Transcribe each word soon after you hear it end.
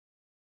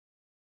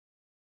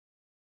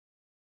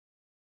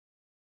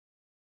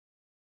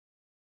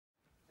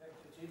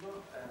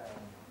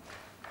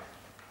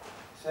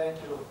thank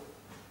you,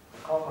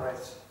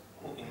 comrades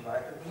who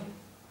invited me.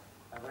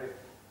 I'm very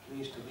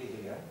pleased to be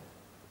here.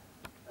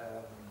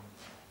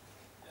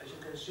 As you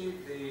can see,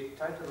 the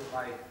title of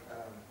my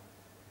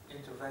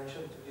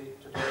intervention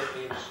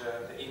today is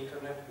The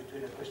Internet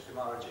Between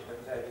Epistemology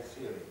and Value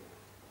Theory.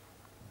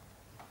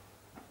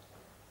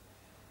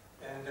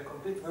 And the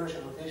complete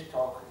version of this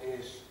talk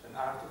is an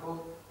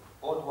article,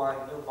 Old Wine,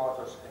 New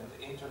Bottles and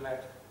the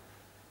Internet,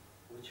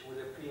 which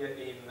will appear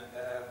in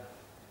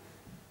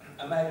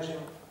a magazine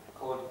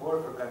called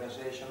Work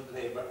Organization,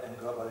 Labor and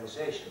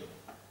Globalization.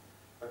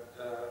 But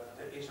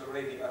there is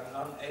already a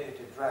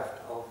non-edited draft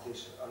of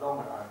this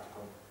longer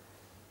article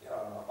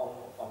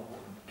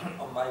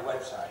on my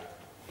website.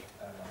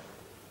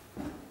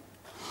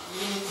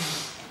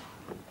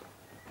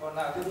 Well,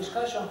 now, the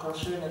discussion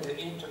concerning the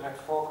Internet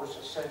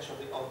focuses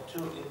essentially on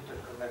two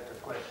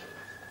interconnected questions.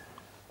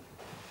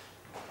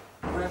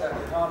 Whether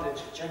the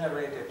knowledge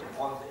generated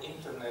on the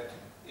Internet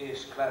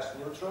is class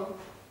neutral.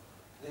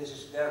 This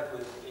is dealt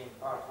with in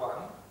part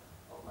one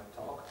of my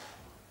talk.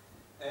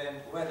 And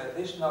whether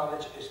this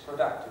knowledge is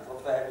productive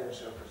of value and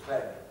surplus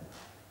value.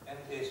 And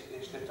this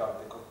is the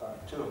topic of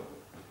part two.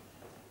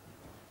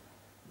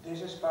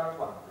 This is part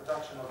one,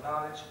 production of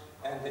knowledge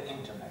and the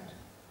Internet.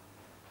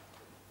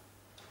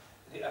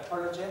 The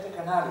apologetic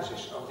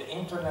analysis of the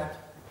Internet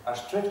are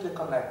strictly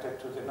connected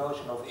to the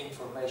notion of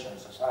information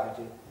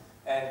society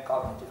and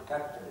cognitive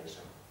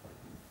capitalism.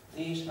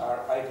 These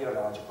are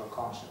ideological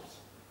concepts.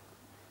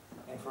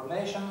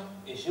 Information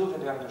is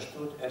usually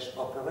understood as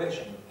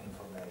operational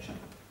information.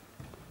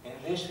 In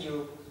this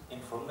view,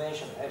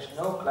 information has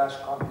no class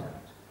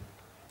content.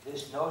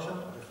 This notion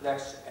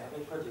reflects and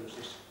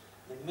reproduces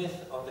the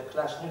myth of the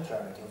class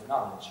neutrality of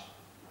knowledge.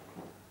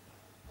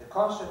 The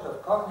concept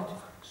of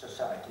cognitive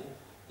society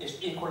is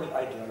equally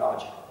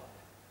ideological.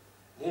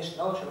 This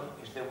notion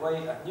is the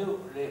way a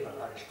new labor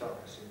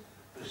aristocracy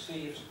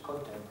perceives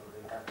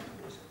contemporary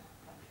capitalism.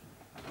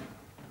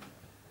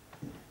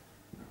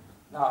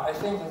 Now, I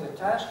think that the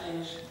task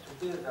is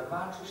to build a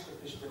Marxist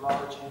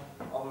epistemology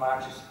on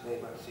Marxist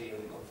labor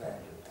theory of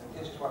value. And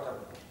this is what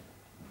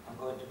I'm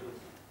going to do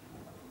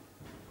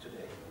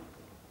today.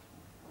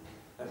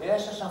 Now, the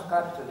essence of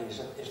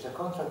capitalism is the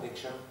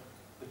contradiction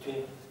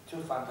between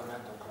two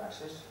fundamental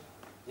classes,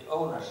 the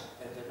owners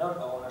and the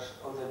non-owners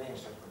of the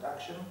means of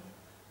production,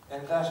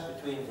 and thus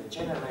between the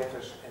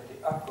generators and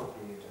the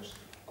appropriators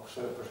of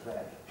surplus value.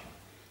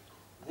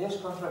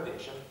 This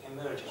contradiction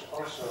emerges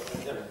also at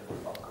the level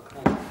of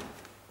cognition.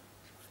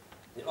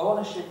 The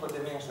ownership of the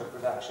means of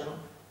production,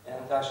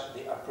 and thus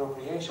the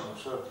appropriation of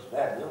surplus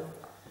value,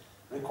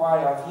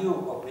 require a view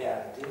of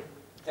reality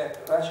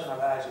that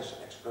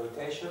rationalizes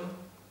exploitation,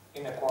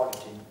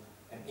 inequality,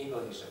 and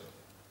egoism.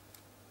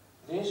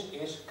 This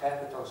is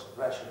capital's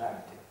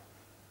rationality.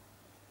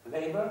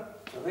 Labor,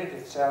 to rid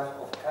itself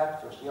of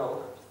capital's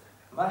yoke,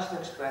 must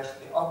express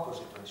the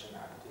opposite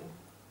rationality,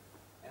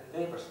 and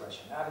labor's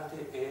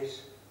rationality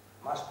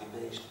must be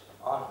based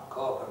on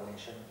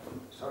cooperation,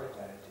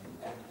 solidarity,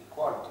 and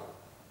equality.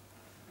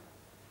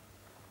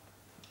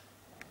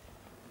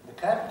 The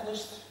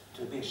capitalist,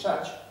 to be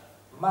such,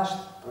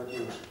 must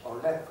produce or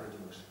let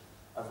produce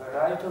a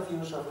variety of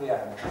views of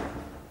reality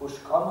whose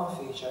common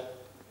feature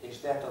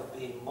is that of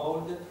being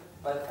molded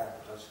by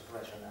capital's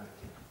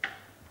rationality.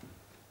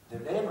 The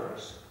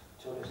laborers,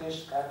 to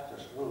resist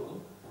capital's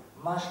rule,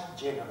 must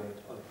generate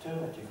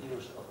alternative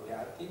views of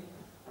reality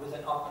with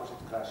an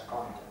opposite class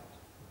content.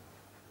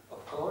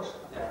 Of course,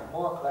 there are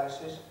more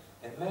classes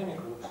and many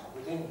groups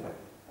within them,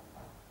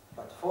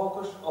 but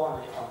focus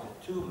only on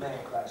the two main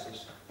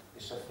classes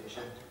is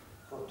sufficient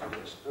for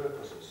today's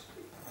purposes.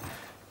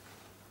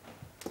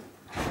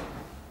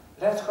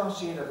 Let's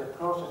consider the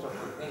process of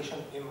cognition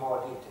in more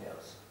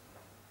details.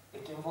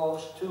 It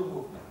involves two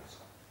movements.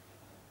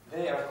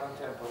 They are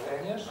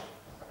contemporaneous,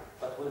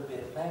 but will be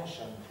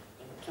mentioned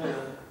in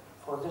turn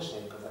for the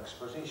sake of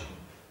exposition.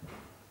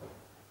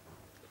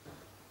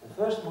 The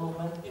first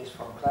movement is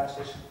from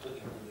classes to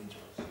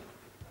individuals.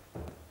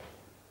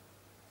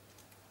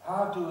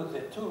 How do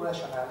the two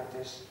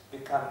rationalities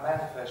become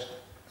manifest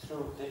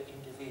through the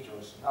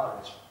individual's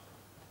knowledge?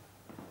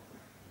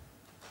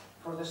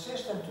 For the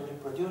system to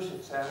reproduce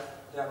itself,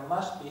 there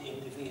must be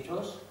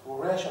individuals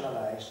who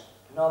rationalize,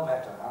 no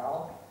matter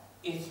how,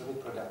 its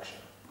reproduction.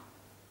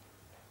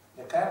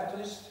 The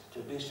capitalist, to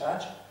be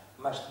such,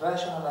 must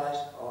rationalize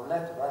or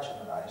let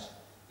rationalize,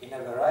 in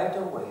a variety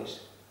of ways,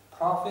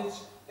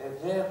 profits and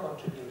their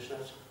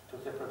contributions to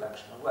the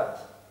production of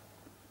wealth.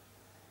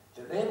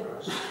 The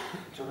laborers,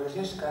 to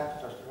resist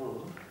capital's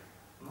rule,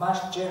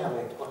 must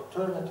generate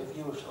alternative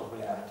views of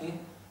reality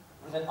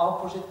with an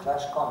opposite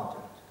class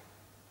content.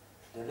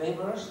 The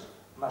laborers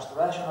must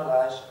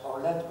rationalize or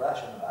let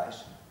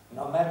rationalize,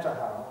 no matter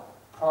how,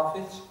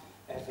 profits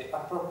and the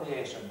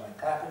appropriation by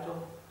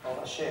capital of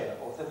a share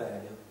of the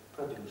value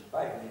produced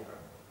by labor.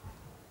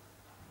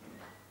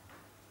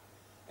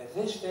 At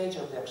this stage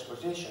of the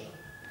exposition,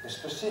 the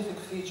specific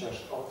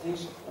features of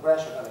these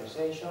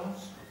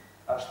rationalizations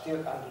are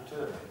still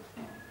undetermined.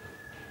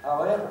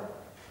 However,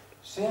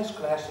 since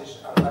classes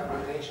are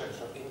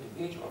aggregations of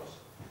individuals,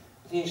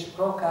 these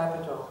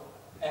pro-capital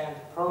and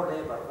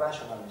pro-labor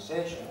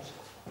rationalizations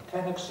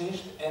can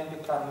exist and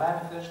become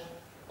manifest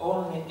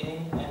only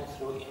in and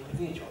through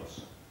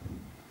individuals.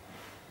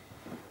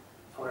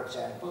 For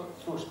example,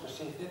 through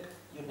specific,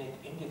 unique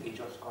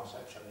individuals'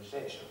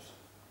 conceptualizations.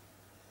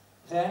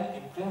 Then,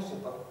 in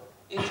principle,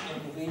 each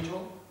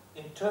individual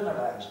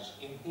internalizes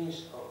in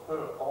his or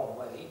her own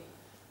way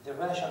the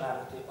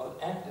rationality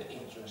and the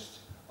interests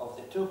of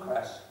the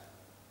class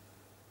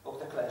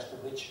to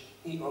which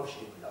he or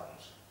she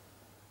belongs.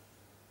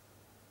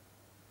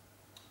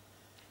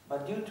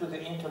 But due to the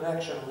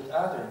interaction with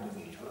other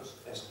individuals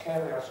as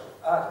carriers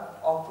of other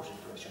opposite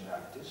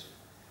rationalities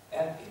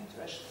and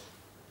interests,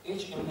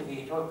 each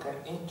individual can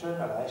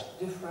internalize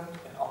different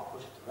and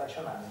opposite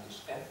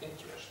rationalities and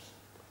interests.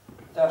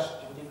 Thus,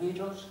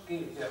 individuals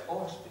give their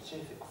own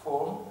specific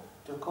form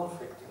to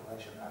conflicting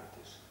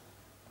rationalities.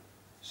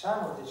 Some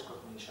of these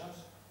cognitions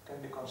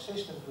can be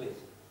consistent with,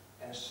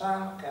 and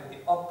some can be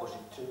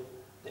opposite to,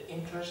 the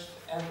interest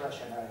and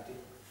rationality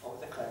of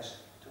the class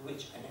to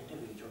which an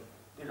individual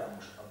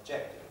belongs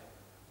objectively.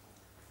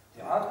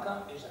 The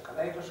outcome is a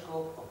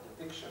kaleidoscope of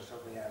depictions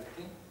of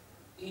reality,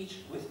 each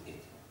with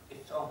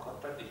its own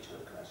contradictory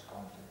class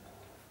content.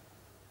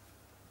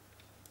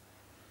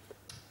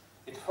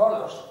 It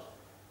follows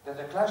that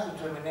the class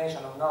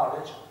determination of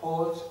knowledge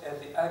holds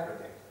at the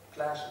aggregate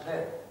class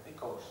level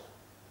because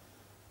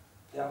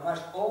there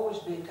must always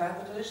be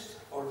capitalists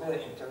or their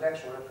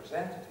intellectual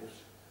representatives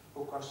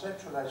who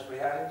conceptualize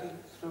reality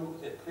through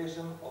the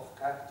prism of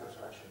capital's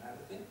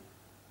rationality,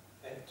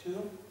 and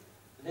two,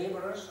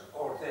 laborers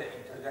or their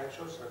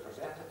intellectuals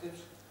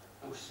representatives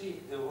who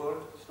see the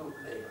world through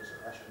labor's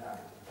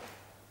rationality.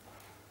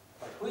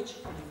 But which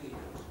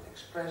individuals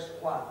express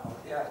one or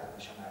the other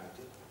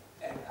rationality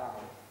and how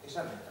is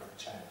a matter of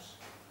chance.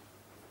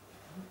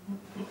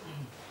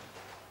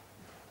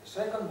 The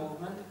second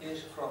movement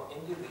is from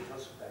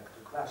individuals back to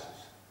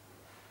classes.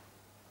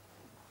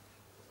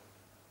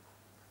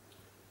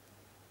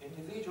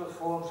 Individual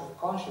forms of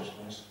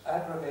consciousness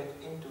aggregate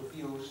into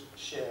views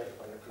shared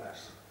by a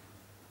class.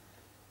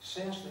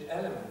 Since the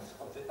elements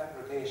of the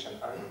aggregation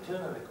are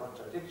internally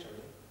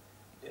contradictory,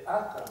 the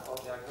outcome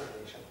of the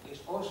aggregation is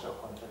also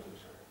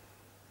contradictory.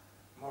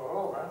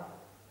 Moreover,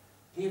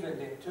 given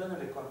the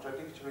internally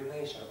contradictory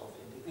nature of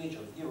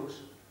individual views,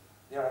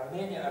 there are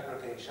many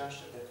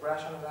aggregations that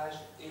rationalize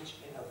each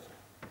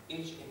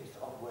in its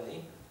own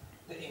way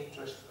the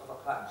interests of a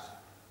class.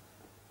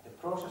 The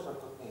process of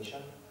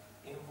cognition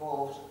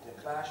involves the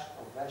clash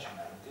of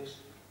rationalities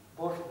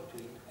both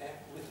between and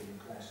within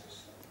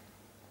classes.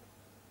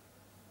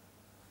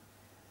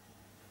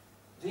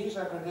 These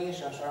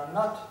aggregations are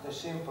not the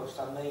simple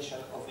summation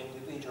of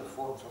individual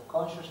forms of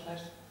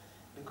consciousness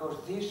because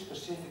these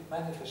specific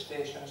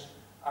manifestations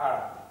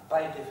are,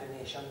 by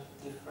definition,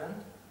 different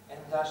and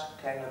thus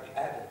cannot be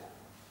added.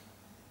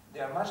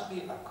 There must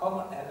be a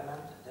common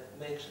element that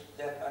makes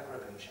that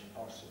aggregation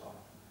possible.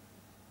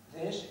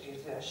 This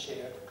is their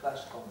shared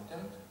class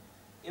content,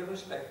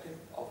 irrespective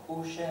of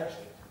who shares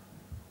it.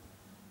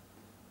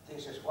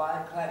 This is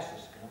why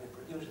classes can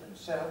reproduce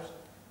themselves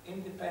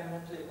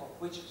independently of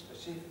which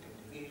specific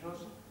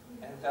individuals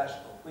and thus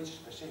of which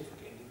specific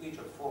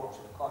individual forms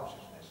of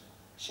consciousness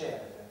share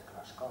that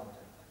class content.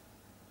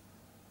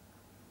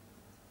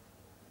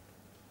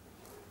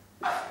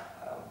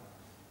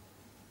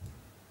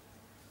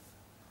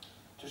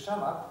 To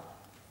sum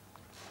up,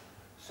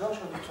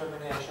 social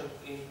determination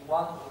in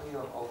one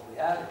realm of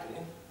reality,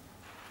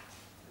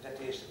 that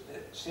is,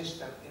 the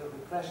system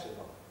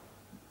irrepressible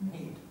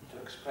need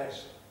to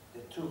express the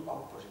two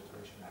opposite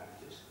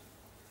rationalities,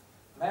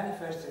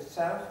 manifests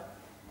itself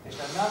as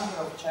a number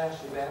of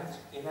chance events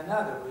in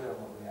another realm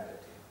of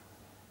reality,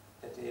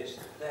 that is,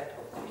 that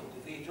of the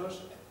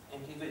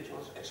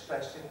individuals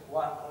expressing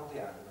one or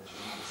the other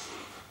rationality.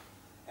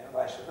 And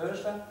vice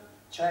versa,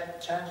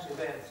 chance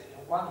events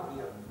in one realm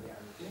of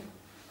reality,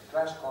 the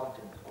class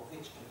content of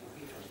each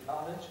individual's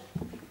knowledge,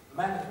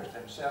 manifest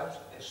themselves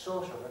as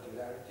social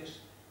regularities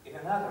in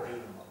another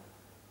realm,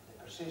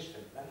 the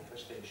persistent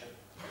manifestation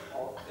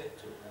of the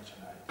two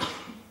rationalities.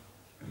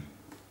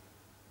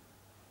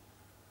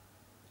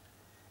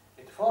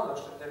 It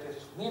follows that it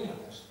is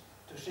meaningless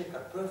to seek a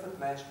perfect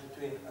match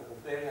between a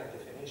Weberian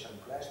definition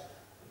of class,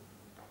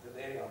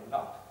 Weberian or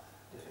not,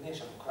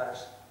 definition of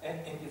class and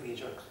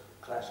individual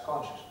class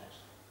consciousness.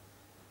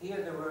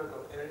 Here the work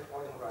of Eric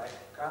Olin-Wright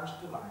comes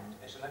to mind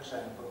as an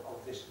example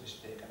of this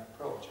mistaken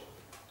approach.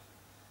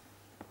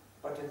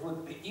 But it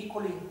would be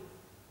equally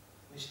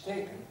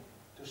mistaken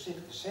to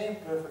seek the same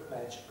perfect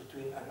match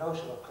between a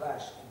notion of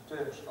class in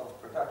terms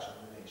of production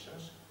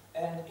relations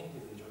and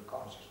individual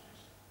consciousness.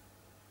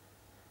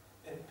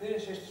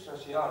 Empiricist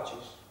sociology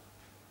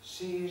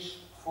sees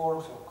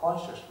forms of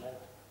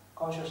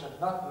consciousness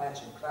not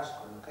matching class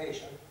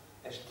collocation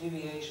as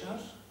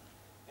deviations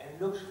and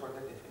looks for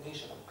the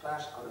definition of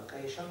class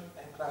collocation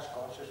and class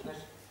consciousness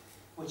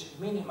which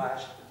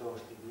minimize those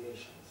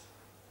deviations.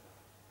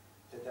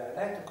 The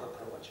dialectical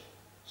approach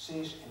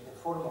sees in the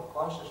form of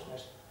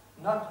consciousness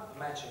not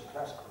matching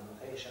class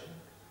collocation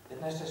the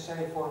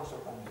necessary forms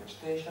of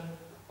manifestation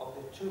of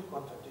the two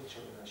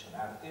contradictory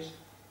rationalities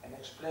and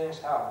explains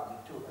how the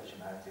two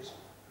rationalities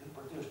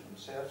reproduce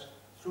themselves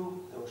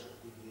through those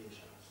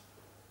deviations.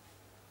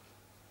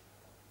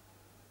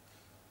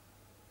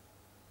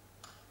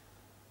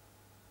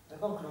 The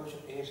conclusion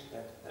is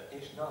that there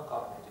is no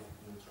cognitive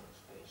neutral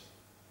space.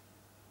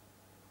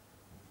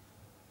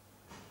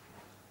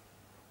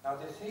 Now,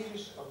 the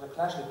thesis of the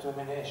class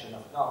determination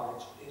of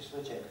knowledge is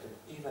rejected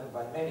even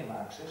by many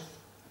Marxists,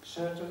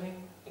 certainly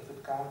if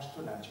it comes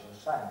to natural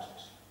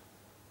sciences.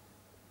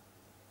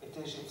 It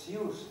is its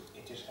use,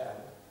 it is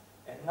held,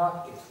 and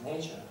not its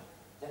nature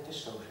that is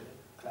socially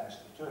class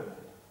determined.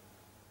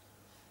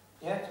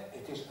 Yet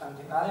it is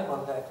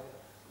undeniable that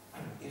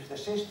if the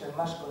system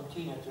must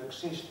continue to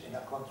exist in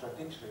a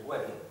contradictory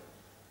way,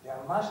 there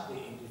must be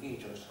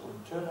individuals who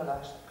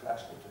internalize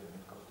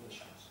class-determined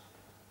cognitions.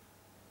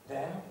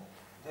 Then,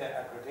 their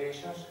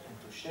aggregations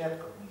into shared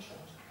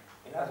cognitions,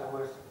 in other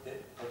words, the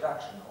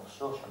production of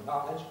social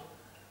knowledge,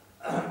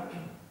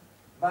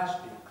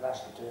 must be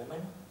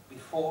class-determined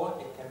before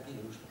it can be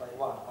used by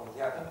one or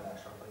the other class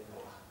or by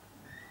both.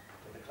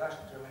 So the class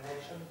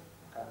determination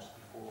comes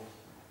before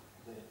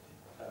the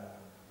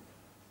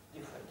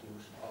different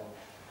use of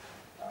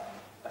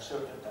a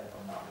certain type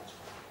of knowledge.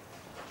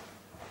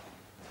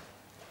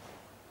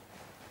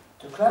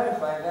 To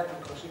clarify that,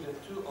 we consider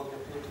two of the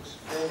critics'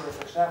 favorite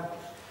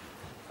examples.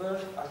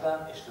 First, a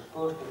gun is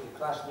supposed to be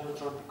class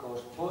neutral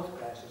because both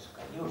classes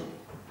can use it.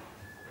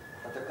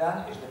 But the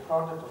gun is the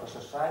product of a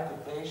society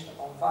based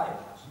on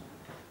violence,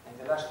 in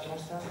the last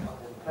instance on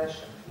the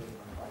repression given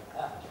by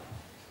hand.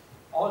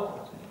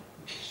 Ultimately,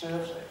 it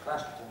serves a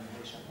class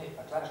determination need,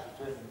 a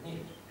class-determined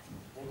need,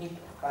 the need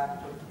of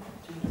capital to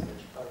continue to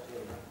exploit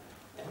labor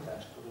and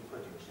thus to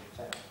reproduce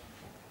itself.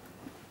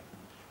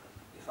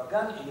 If a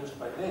gun is used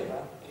by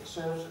labor, it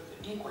serves the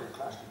equally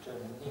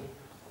class-determined need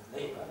of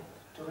labor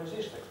to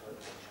resist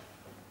exploitation.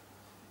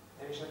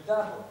 There is a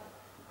double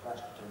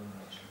class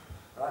determination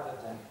rather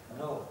than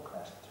no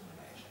class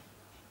determination.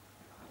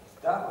 This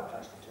double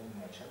class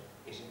determination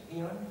is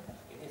inherent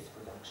in its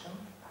production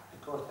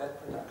because that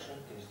production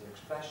is the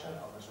expression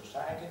of a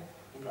society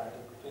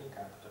divided between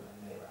capital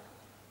and labor.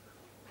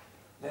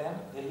 Then,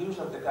 the use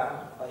of the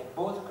gun by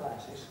both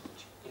classes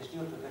is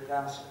due to the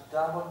gun's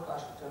double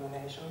class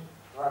determination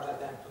rather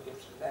than to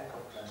its lack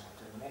of class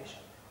determination.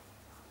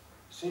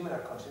 Similar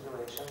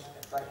considerations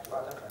apply to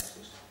other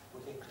classes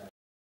within class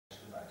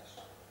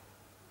divides.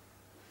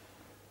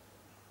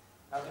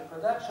 Now, the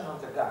production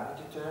of the gun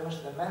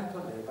determines the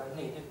mental labor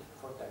needed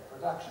for that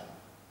production.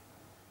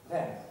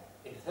 Then,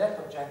 if that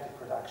objective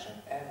production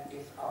and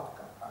its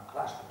outcome are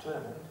class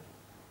determined,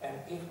 and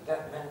if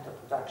that mental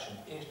production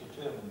is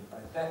determined by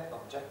that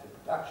objective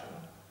production,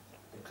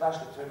 the class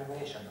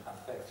determination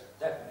affects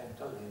that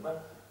mental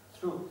labor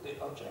through the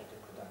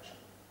objective production.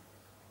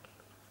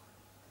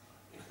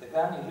 If the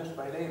gun is used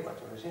by labor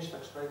to resist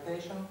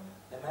exploitation,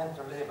 the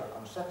mental labor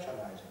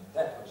conceptualizing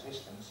that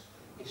resistance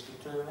is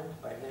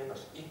determined by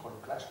labor's equal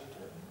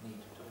class-determined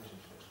need to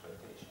resist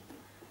exploitation.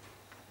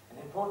 An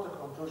important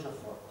conclusion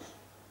follows.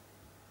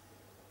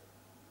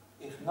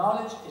 If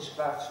knowledge is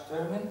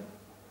class-determined,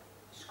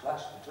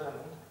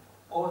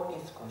 all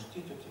its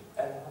constitutive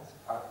elements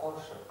are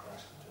also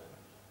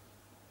class-determined.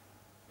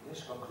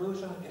 This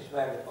conclusion is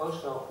valid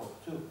also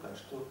for 2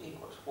 + 2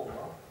 =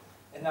 4,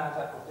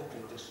 another of the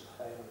critics'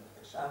 favorite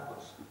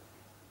examples.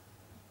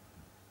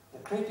 The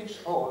critics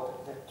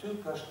hold that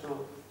 2 +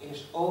 2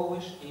 is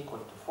always equal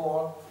to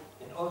 4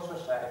 in all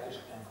societies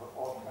and for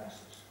all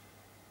classes.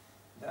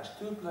 Thus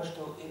 2 +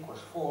 2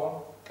 =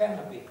 4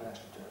 cannot be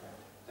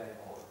class-determined, they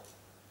hold.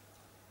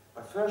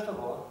 But first of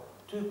all,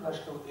 2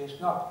 + 2 is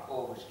not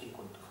always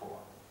equal to 4.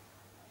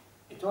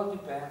 It all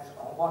depends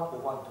on what we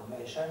want to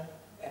measure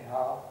and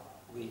how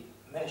we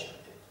measure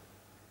it.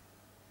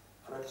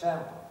 For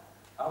example,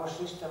 our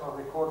system of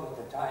recording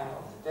the time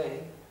of the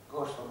day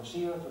goes from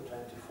 0 to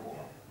 24.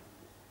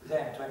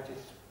 Then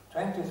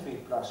 23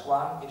 +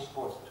 1 is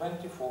both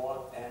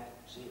 24 and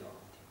 0.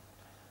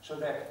 So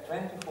that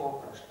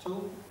 24 +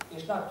 2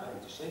 is not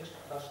 26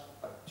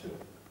 but 2.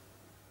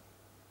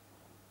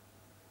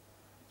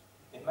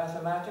 In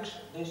mathematics,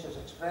 this is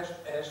expressed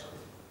as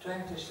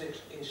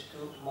 26 is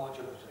 2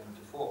 modulo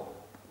 24.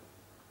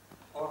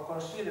 Or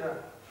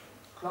consider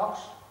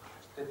clocks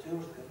that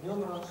use the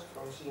numerals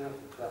from 0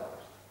 to 12.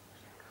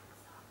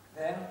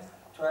 Then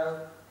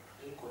 12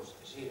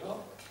 =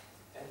 0,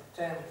 and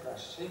 10 +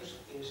 6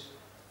 is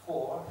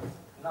 4,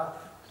 not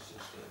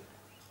 16.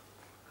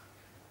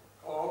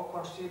 Or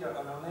consider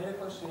a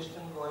numerical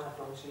system going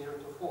from 0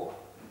 to 4.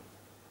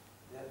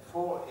 Then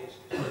 4 is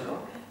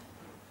 0,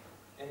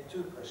 and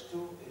 2 +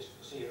 2 is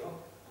 0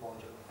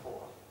 modulo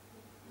 4.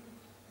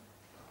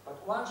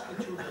 But once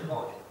we choose a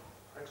module,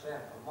 for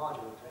example,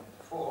 modulo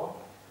 24,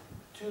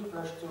 2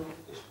 + 2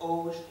 is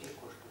always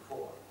equal to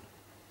 4.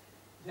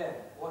 Then,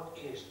 what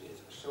is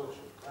its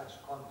social class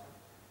content?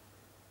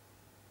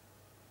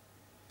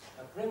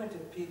 Now,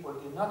 primitive people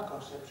did not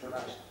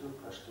conceptualize 2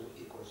 + 2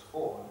 =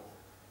 4.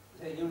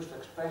 They used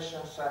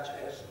expressions such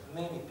as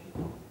many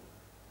people.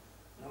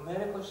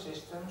 Numerical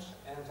systems,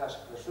 and thus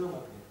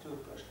presumably 2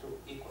 plus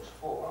 2 equals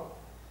 4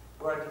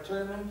 were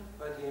determined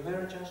by the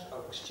emergence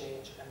of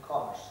exchange and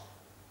commerce.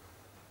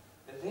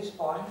 At this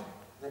point,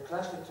 the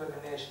class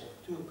determination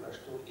of 2 plus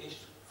 2 is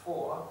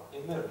 4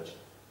 emerged.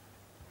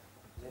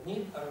 The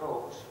need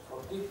arose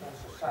for different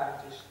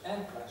societies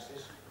and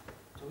classes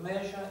to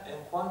measure and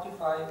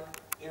quantify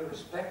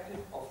irrespective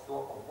of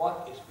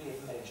what is being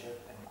measured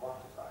and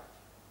quantified.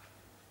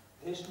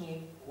 This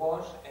need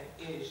was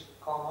and is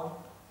common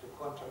to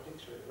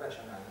contradictory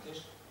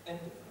rationalities in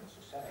different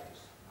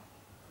societies.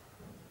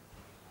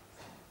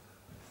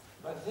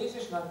 But this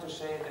is not to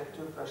say that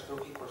 2 plus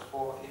 2 equals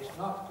 4 is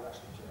not class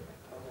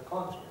determined. On the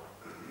contrary,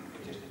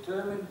 it is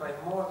determined by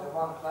more than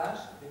one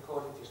class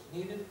because it is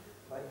needed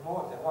by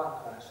more than one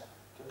class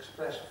to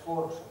express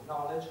forms of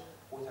knowledge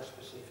with a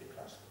specific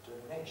class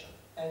determination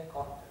and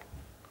content.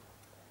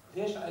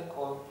 This I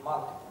call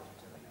multiple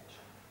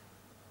determination.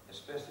 The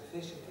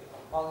specificity of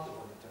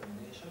multiple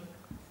determination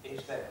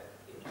is that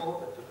in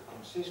order to be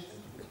consistent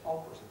with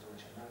opposite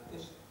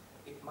rationalities,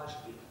 it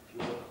must be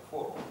pure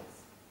form,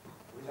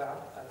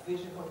 without a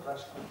physical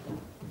class content.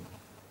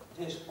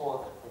 This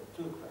ought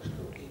for 2 plus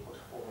 2 equals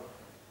 4,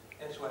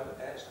 as well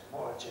as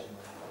more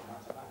general for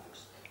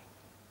mathematics.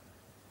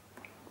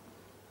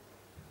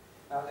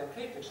 Now the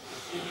critics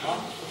see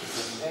multiple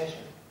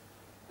determination,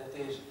 that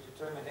is,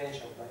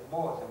 determination by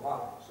more than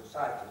one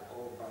society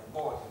or by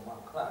more than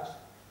one class,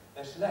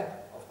 as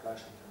lack of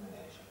class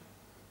determination.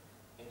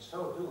 In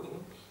so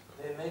doing,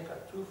 they make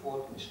a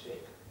twofold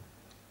mistake.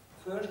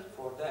 First,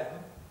 for them,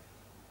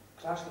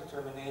 class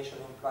determination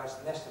implies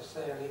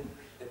necessarily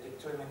the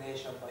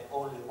determination by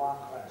only one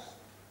class.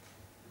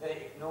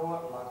 They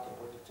ignore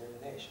multiple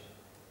determination.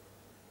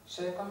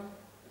 Second,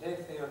 they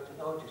fail to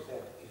notice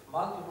that if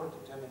multiple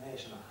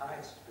determination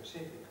hides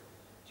specific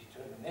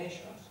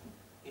determinations,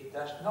 it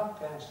does not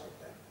cancel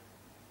them.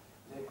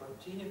 They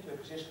continue to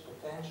exist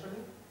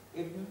potentially,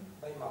 hidden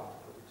by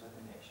multiple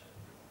determination.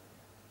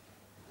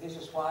 This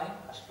is why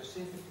a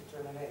specific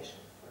determination,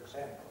 for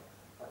example,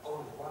 by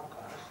only one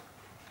class,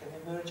 can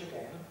emerge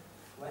again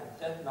when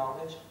that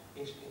knowledge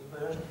is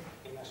immersed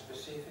in a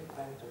specific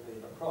mental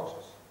labor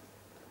process.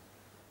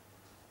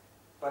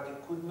 But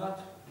it could not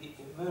be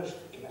immersed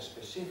in a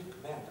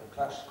specific mental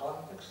class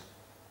context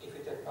if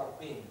it had not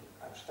been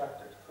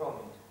abstracted from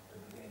it to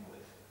begin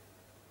with.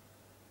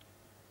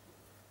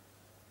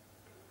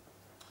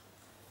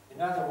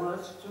 In other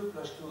words, 2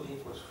 plus 2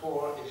 equals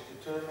 4 is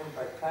determined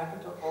by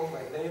capital or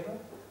by labor,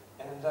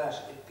 and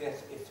thus it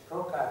gets its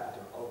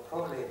pro-capital or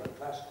pro-labor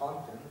class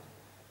content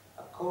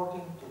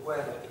according to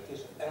whether it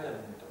is an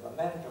element of a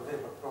mental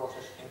labor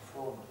process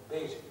informed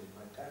basically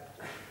by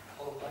capital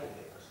or by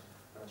labor's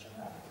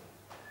rationality.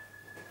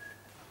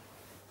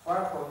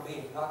 Far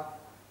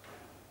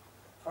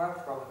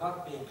from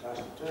not being class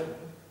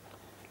determined,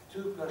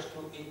 2 plus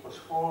 2 equals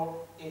 4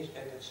 is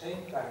at the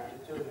same time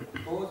determined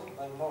both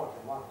by more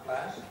than one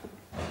class,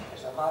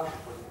 as a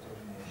multiple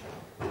determination,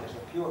 as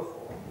a pure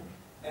form,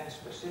 and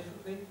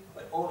specifically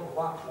by only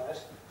one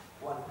class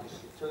when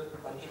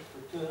it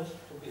returns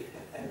to be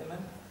an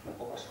element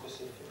of a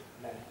specific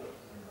mental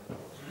labor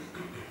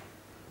process.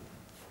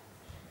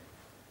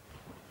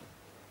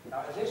 Now,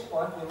 at this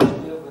point, we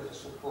must deal with the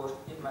supposed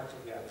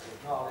immateriality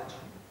of knowledge.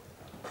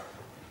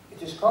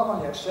 It is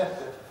commonly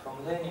accepted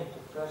from lenient to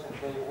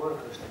present-day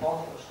workers and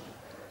authors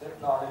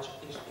that knowledge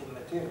is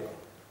immaterial,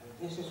 and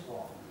this is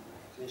wrong,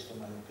 at least in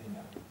my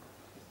opinion.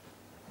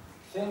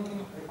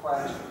 Thinking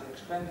requires the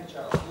expenditure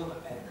of human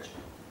energy,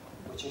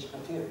 which is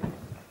material,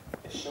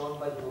 as shown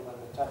by human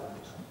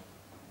metabolism.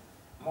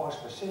 More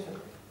specifically,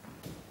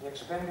 the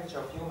expenditure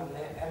of human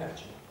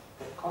energy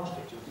that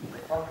constitutes the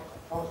topical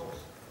process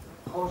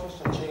causes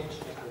a change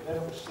in the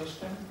nervous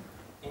system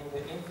in the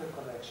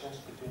interconnections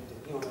between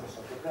the neurons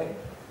of the brain.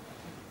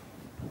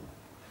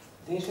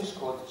 This is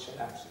called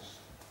synapses.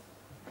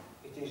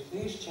 It is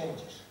these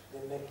changes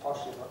that make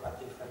possible a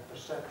different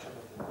perception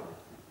of the world.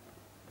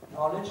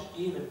 Knowledge,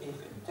 even if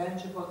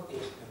intangible,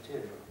 is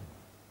material.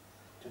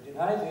 To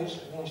deny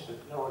this means to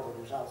ignore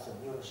the results of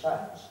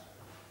neuroscience.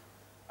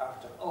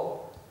 After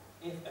all,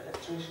 if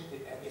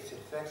electricity and its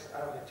effects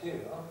are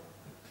material,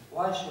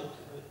 why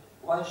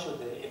should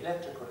the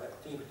electrical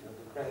activity of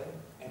the brain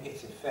and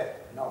its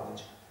effect,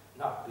 knowledge,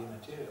 not be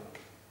material?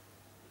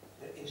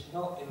 There is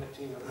no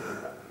immaterial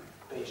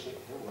basic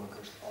the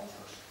workers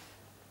offers.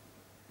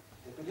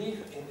 The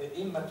belief in the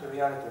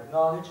immateriality of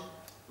knowledge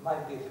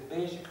might be the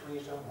basic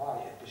reason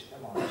why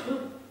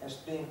epistemology has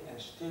been and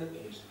still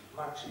is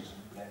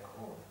Marxism black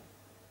hole.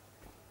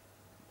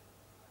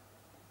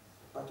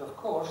 But of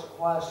course,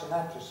 while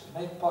synapses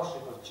make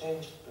possible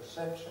changed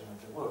perception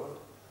of the world,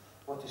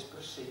 what is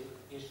perceived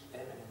is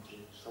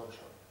eminently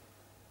social.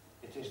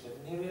 It is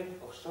the myriad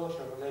of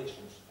social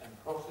relations and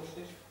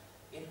processes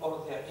in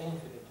all their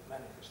infinite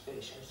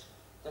manifestations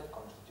that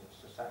constitute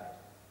society.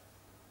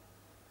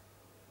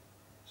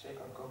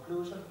 Second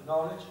conclusion,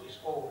 knowledge is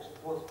always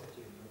both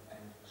material and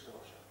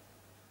social.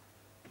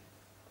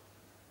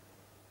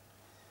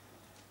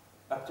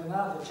 Up to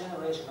now, the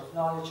generation of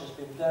knowledge has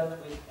been dealt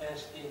with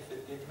as if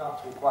it did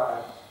not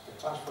require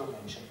the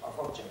transformation of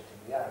objective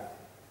reality.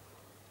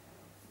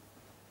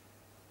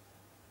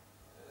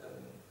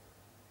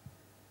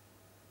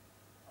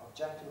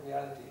 objective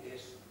reality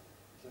is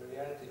the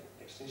reality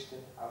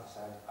existing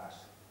outside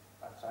us,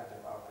 outside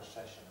of our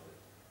possession of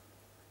it.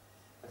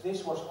 But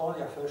this was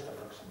only a first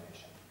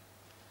approximation.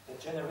 The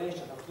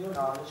generation of new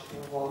knowledge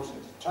involves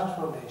the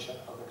transformation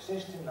of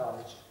existing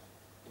knowledge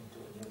into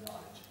new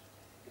knowledge.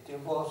 It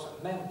involves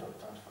mental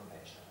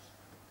transformations,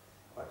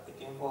 but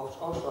it involves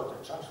also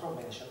the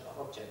transformation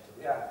of objective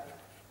reality.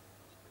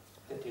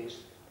 That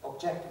is,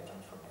 objective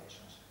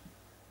transformations.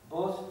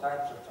 Both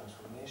types of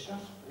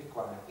transformations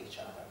require each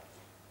other.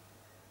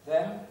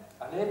 Then,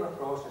 a labor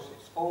process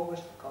is always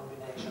the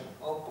combination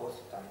of both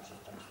types of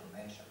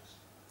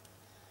transformations.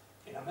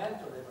 In a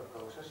mental labor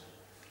process,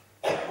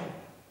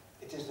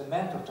 it is the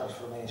mental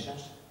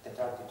transformations that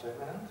are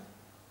determinant.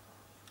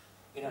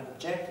 In an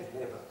objective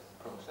labor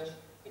process,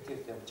 it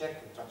is the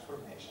objective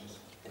transformations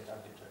that are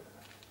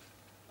determinant.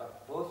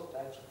 But both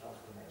types of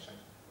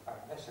transformations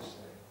are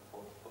necessary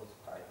for both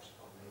types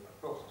of labor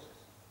processes.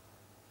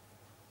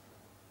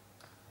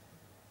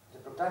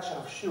 The production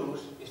of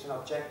shoes is an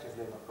objective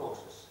labor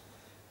process.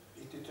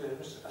 It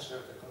determines a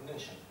certain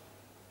condition.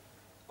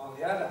 On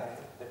the other hand,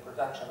 the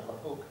production of a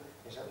book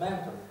is a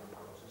mental labor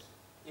process,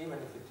 even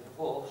if it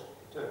involves,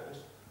 determines,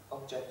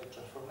 objective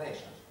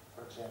transformations,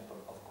 for example,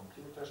 of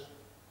computers,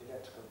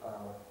 electrical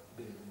power,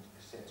 buildings,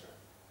 etc.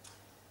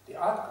 The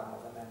outcome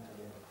of a mental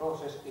labor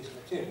process is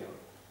material,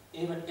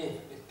 even if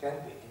it can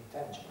be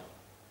intangible,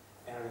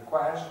 and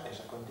requires, as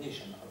a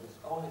condition of its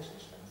own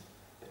existence,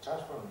 the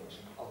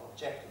transformation of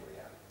objective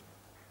reality.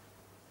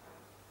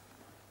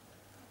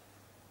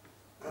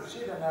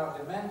 Consider now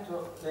the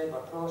mental labor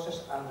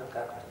process under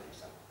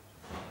capitalism.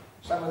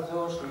 Some of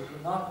those who do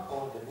not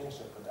own the means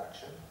of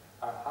production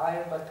are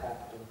hired by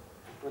capital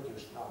to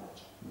produce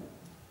knowledge.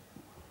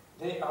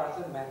 They are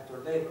the mental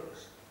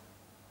laborers.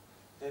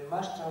 They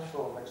must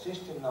transform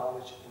existing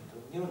knowledge into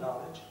new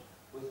knowledge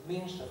with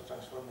means of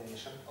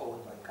transformation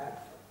owned by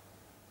capital.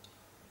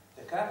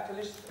 The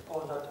capitalists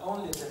own not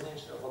only the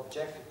means of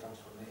objective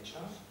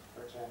transformations,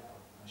 for example,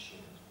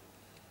 machines,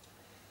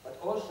 but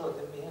also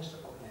the means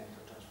of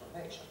mental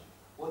transformation.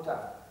 What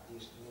are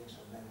these means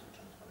of mental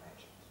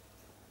transformations?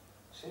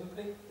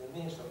 Simply, the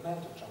means of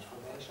mental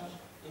transformations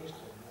is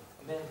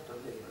the mental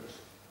laborers'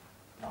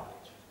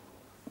 knowledge.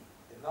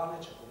 The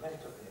knowledge of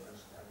mental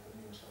laborers are the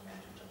means of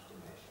mental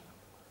transformation.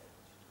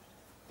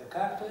 The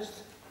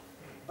capitalists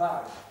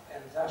buy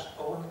and thus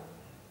own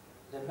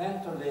the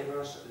mental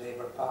laborers'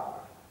 labor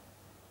power.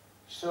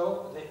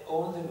 So they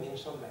own the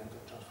means of mental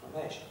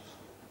transformations.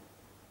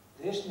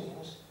 This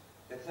means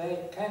that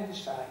they can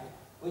decide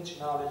which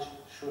knowledge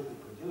should be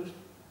produced,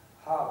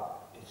 how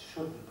it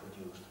should be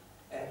produced,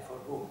 and for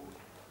whom.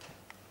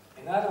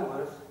 In other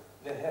words,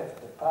 they have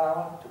the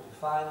power to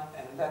define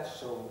and let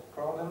solve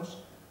problems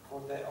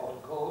for their own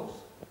goals,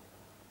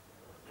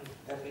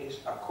 that is,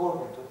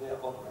 according to their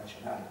own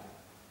rationality.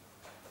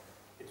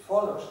 It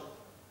follows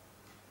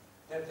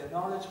that the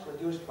knowledge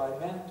produced by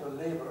mental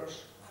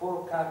laborers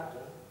for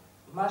capital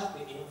must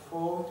be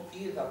informed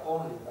either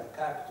only by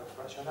capital's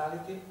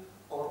rationality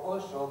or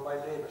also by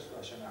labor's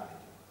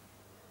rationality.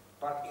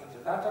 But in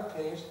the latter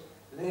case,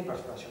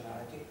 labor's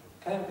rationality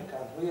can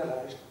become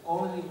realized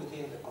only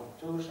within the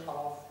contours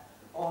of,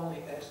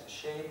 only as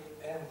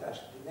shaped and thus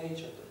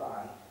denatured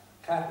by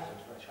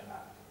capital's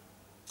rationality.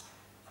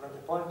 From the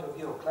point of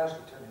view of class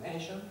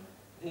determination,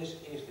 this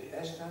is the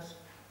essence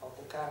of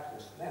the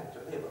capitalist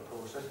mental labor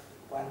process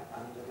when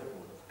under the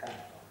rule of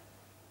capital.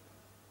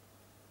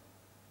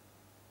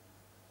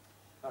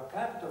 Now,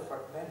 capital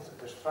fragments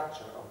the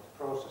structure of the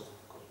process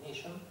of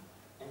cognition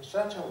in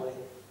such a way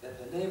that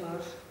the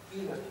laborers,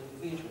 either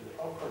individually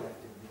or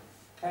collectively,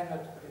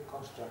 cannot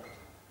reconstruct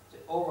the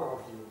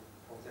overall view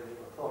of the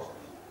labor process.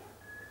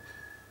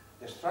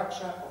 The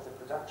structure of the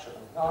production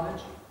of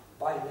knowledge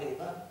by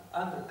labor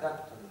under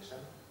capitalism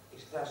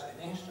is thus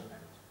an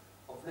instrument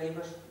of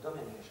labor's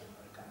domination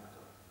by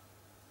capital.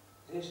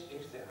 This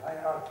is the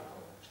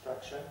hierarchical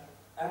structure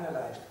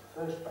analyzed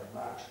first by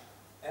Marx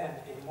and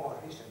in more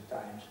recent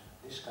times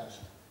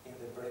discussed in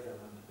the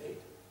Breverman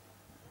debate.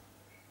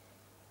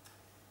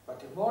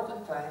 But in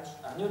modern times,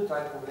 a new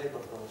type of labor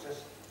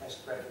process has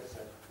spread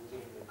itself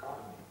within the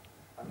economy.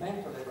 A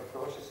mental labor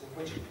process in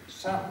which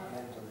some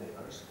mental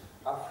laborers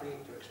are free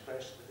to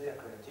express their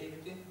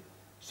creativity,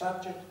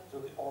 subject to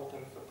the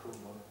alternate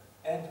approval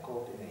and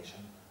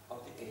coordination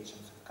of the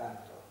agents of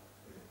capital.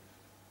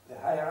 The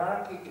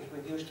hierarchy is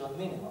reduced to a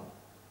minimum,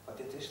 but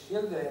it is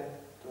still there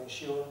to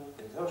ensure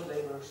that those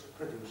laborers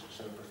produce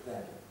surplus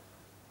value.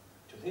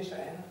 To this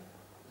end,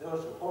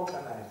 those who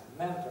organize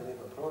the mental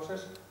labor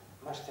process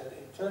must have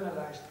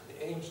internalized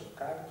the aims of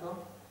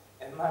capital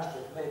and must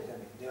have made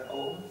them their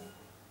own,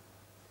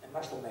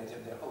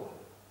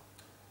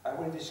 I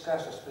will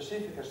discuss a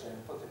specific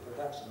example, the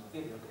production of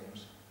video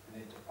games,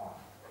 later on.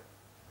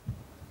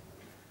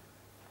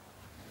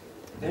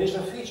 There is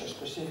a feature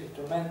specific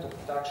to mental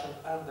production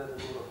under the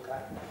rule of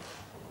capital.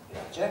 In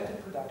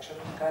objective production,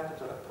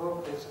 capital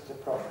appropriates the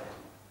product.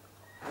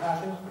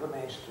 Nothing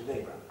remains to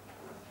labor.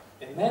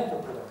 In mental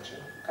production,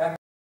 capital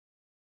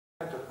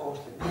owns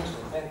the means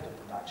of mental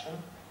production,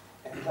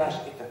 and thus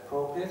it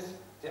appropriates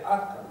the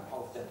outcome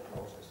of that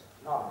process,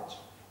 knowledge.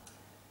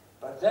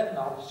 But that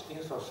knowledge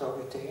is also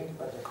retained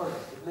by the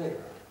collective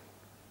labor.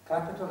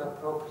 Capital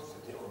appropriates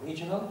the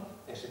original,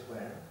 as it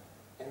were,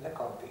 and the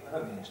copy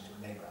remains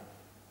to labor.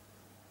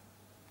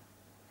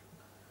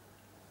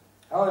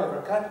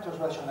 However, capital's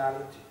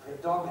rationality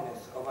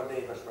predominates over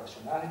labor's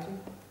rationality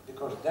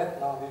because that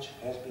knowledge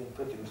has been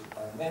produced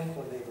by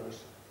mental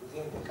laborers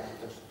within the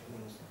capital's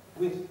means,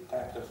 with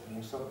capital's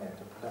means of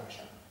mental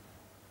production.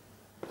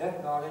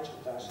 That knowledge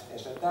thus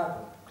has a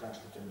double class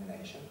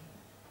determination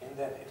in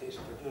that it is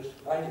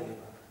produced by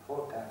labor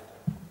for capital.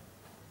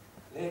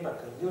 Labor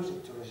can use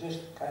it to resist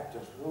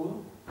capital's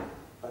rule,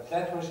 but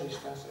that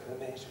resistance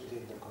remains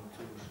within the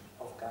contours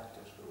of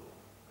capital's rule.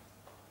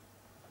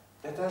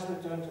 Let us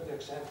return to the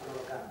example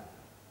of a gun.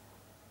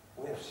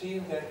 We have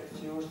seen that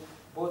its use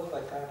both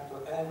by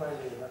capital and by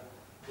labor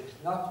is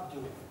not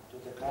due to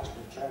the class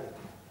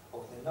neutrality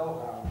of the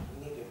know-how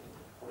needed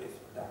for its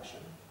production,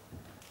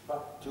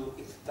 but to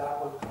its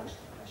double class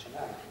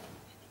nationality.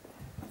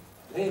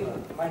 Labor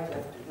might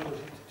have to use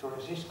it to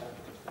resist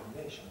capital's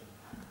domination,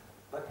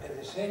 but at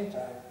the same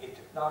time it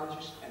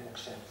acknowledges and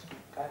accepts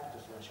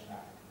capital's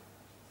rationality,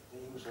 the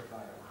use of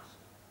violence.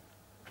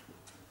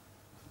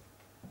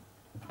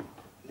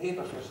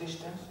 Labor's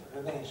resistance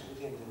remains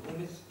within the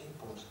limits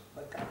imposed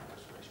by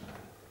capital's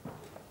rationality.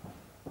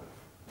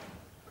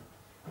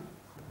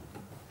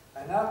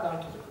 I now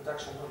come to the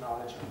production of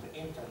knowledge on the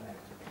internet.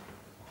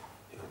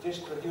 If it is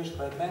produced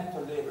by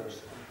mental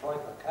laborers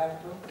employed by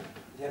capital,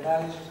 the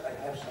analysis I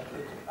have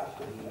submitted up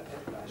to here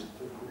applies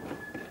to you.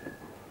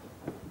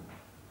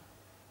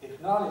 If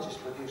knowledge is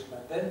produced by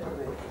mental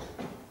laborers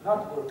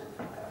not working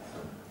for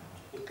capital,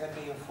 it can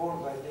be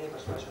informed by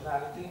labor's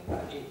rationality,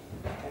 i.e.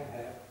 it can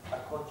have a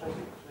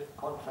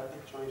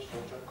contradictory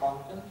social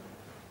content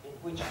in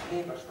which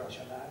labor's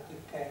rationality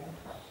can,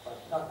 but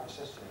not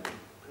necessarily,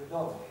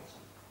 predominate.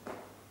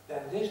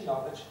 Then this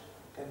knowledge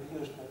can be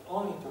used not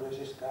only to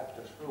resist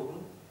capital's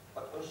rule,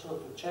 but also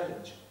to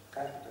challenge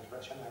capital's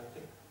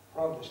rationality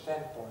from the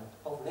standpoint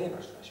of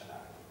labor's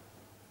rationality.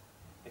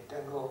 It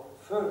can go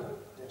further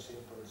than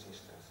simple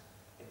resistance.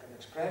 It can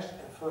express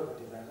and further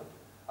develop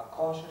a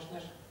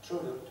consciousness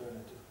truly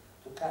alternative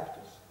to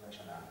capital's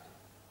rationality.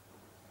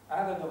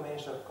 Other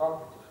domains of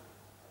cognitive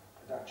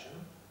production,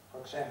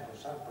 for example,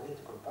 some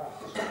political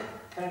parties,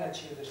 can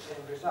achieve the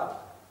same result.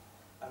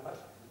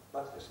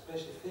 But the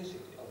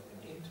specificity of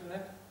the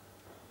internet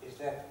is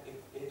that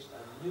it is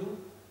a new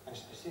and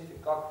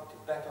specific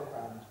cognitive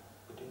battleground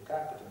between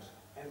capital's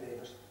and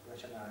labor's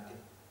rationality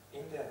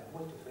in their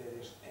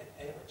multifarious and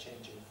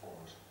ever-changing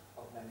forms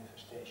of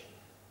manifestation.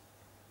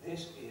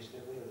 This is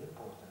the real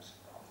importance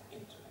of the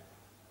internet.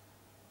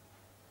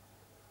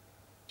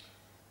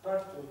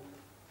 Part 2.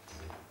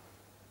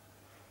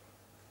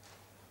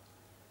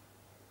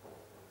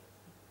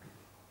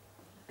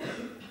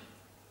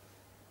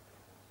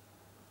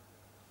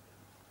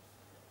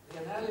 The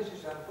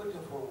analysis I'm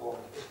putting forward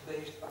is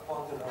based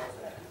upon the law of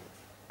value,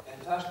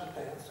 and thus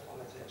depends on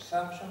the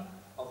assumption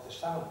of the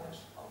soundness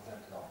of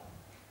that law.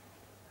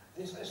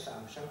 This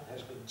assumption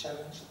has been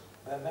challenged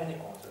by many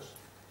authors,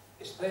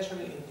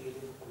 especially in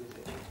dealing with the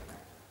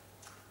internet.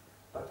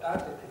 But are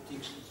the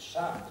critiques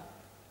sound?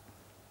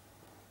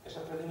 As a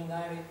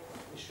preliminary,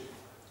 we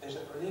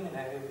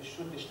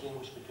should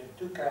distinguish between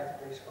two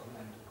categories of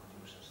mental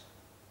producers.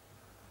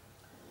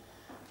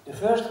 The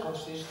first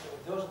consists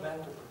of those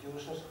mental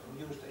producers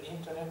who use the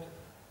internet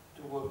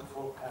to work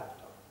for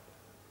capital.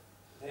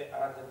 They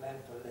are the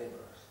mental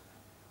laborers.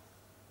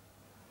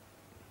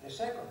 The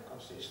second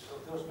consists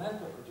of those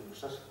mental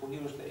producers who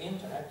use the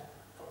internet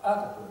for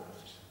other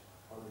purposes,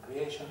 for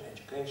recreation,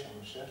 education,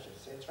 research,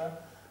 etc.,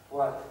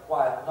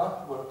 while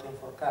not working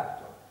for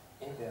capital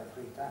in their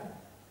free time.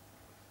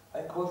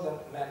 I call them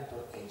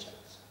mental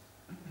agents.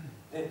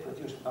 They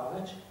produce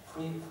knowledge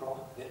free from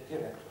the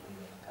direct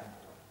rule of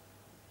capital.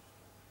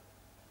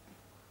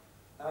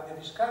 Now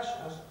the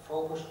discussions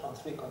focus on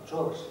three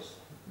controversies.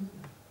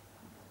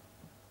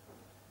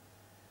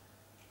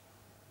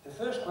 The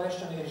first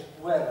question is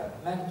whether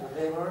mental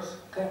laborers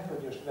can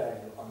produce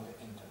value on the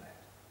internet.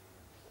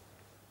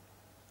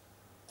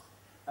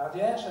 Now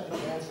the answer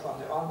depends on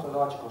the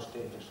ontological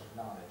status of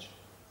knowledge.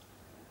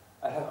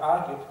 I have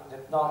argued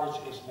that knowledge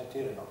is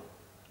material.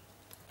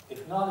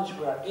 If knowledge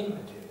were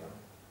immaterial,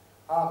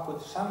 how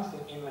could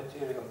something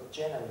immaterial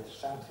generate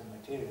something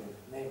material,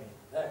 namely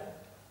value?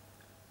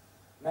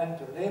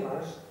 Mental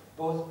laborers,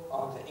 both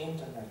on the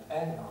internet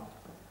and not,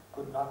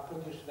 could not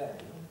produce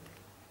value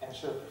and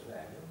surplus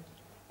value,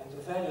 and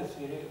the value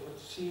theory would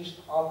cease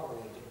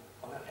operating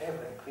on an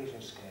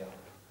ever-increasing scale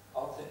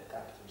of the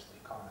capitalist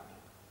economy.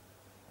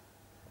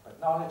 But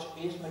knowledge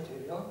is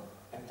material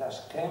and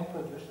thus can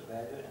produce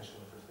value and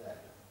surplus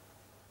value.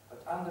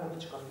 But under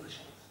which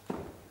conditions?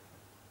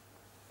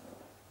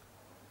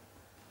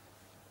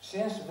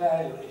 Since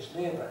value is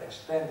labor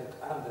expended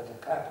under the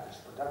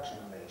capitalist production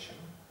relation,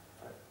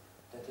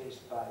 that is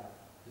by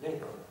the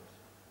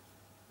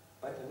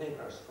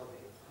laborers for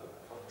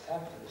the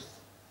capitalists,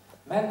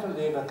 Mental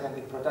labor can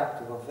be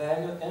productive of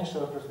value and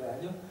surplus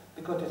value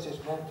because it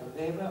is mental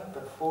labor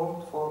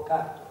performed for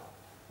capital.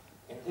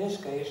 In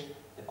this case,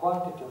 the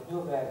quantity of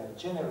new value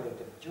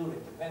generated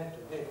during the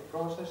mental labor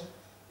process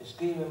is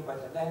given by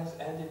the length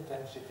and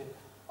intensity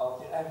of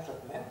the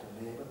abstract mental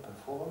labor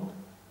performed,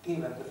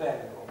 given the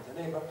value of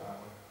the labor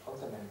power of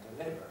the mental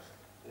laborers.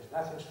 There's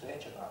nothing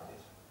strange about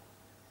this.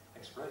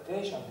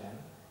 Exploitation, then,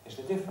 is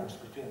the difference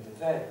between the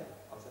value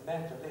of the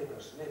mental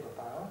laborers' labor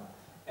power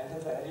and the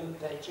value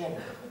they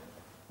generate.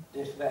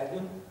 This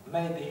value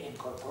may be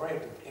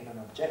incorporated in an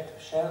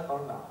objective shell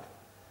or not.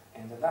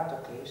 In the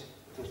latter case,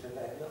 it is the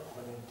value of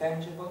an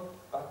intangible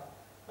but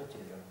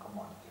material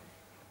commodity.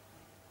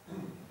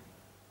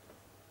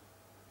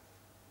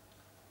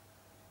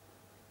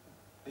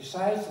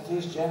 Besides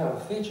these general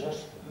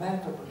features,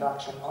 mental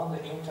production on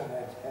the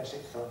internet has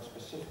its own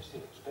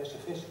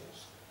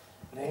specificities,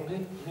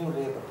 namely new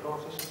labor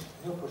processes,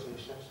 new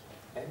positions,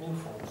 and new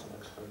forms of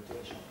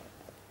exploitation.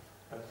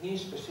 But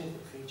these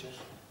specific features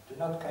do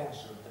not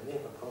cancel the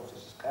labor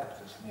process's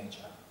capitalist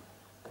nature.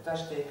 Let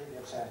us take the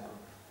example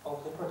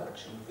of the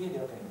production of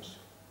video games.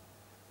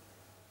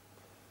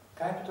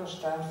 Capital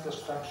stamps the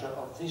structure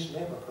of this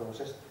labor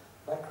process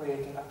by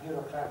creating a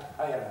bureaucratic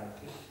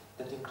hierarchy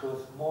that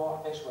includes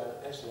more as well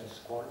as less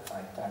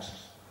qualified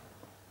tasks.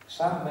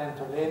 Some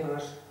mental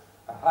laborers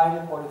are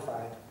highly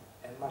qualified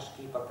and must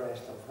keep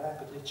abreast of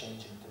rapidly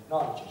changing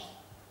technologies.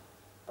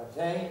 But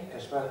they,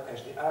 as well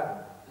as the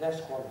other,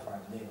 less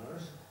qualified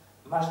laborers,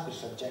 must be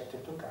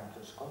subjected to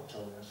capital's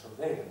control and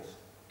surveillance.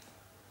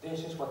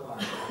 This is what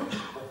Marx calls the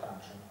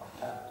function of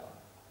capital.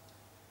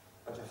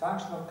 But the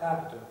function of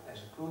capital as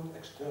a good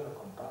external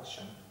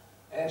compulsion,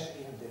 as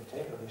in the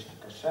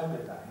Tayloristic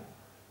assembly line,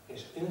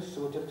 is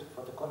ill-suited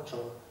for the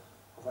control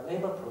of a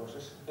labor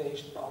process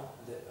based on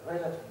the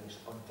relatively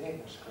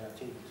spontaneous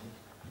creativity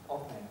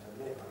of mental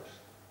laborers.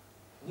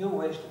 New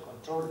ways to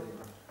control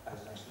labor are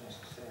thus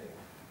necessary.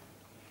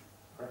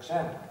 For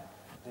example,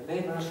 the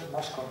laborers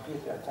must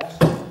complete their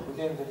tasks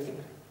within the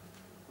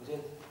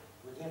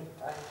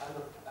time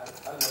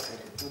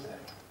allocated to them.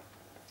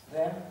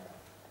 Then,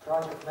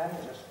 project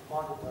managers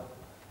monitor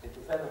the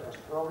developers'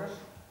 progress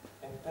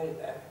and pay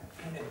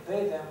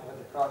them when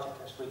the project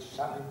has reached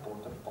some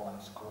important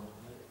points called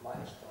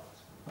milestones.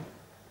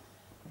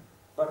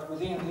 But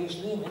within these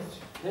limits,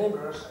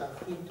 laborers are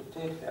free to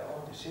take their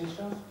own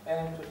decisions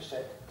and to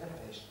set the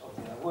pace of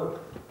their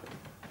work.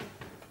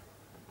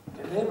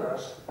 The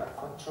laborers are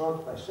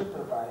controlled by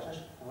supervisors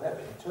who have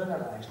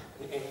internalized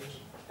the aims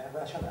and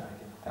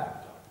rationality of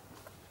capital.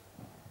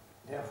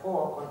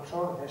 Therefore,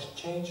 control has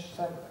changed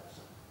semblance.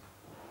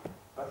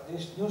 But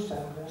this new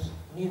semblance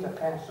neither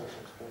cancels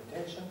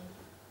exploitation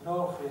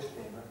nor frees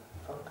labor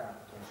from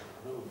capital's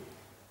rule.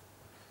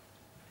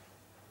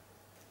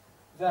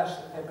 Thus,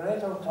 the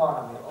great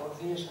autonomy of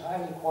these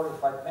highly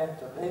qualified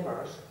mental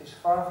laborers is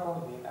far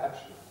from being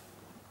absolute.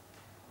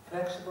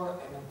 Flexible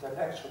and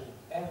intellectually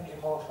and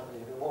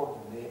emotionally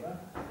rewarding labor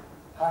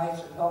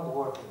hides long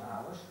working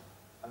hours.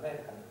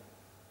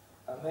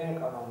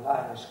 American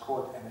online is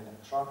called an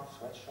electronic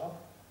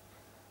sweatshop.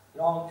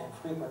 Long and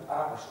frequent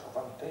hours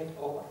of unpaid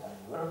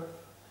overtime work,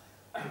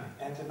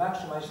 and the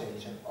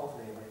maximization of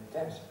labor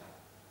intensity.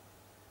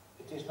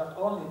 It is not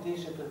only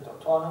disciplined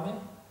autonomy,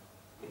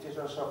 it is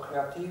also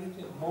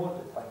creativity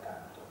molded by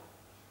capital.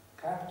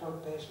 Capital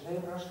pays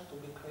laborers to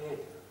be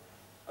creative,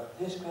 but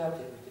this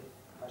creativity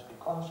must be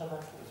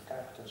consonant with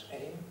capital's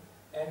aim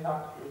and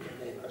not with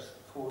the laborers'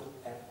 full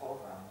and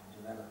all-round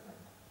development.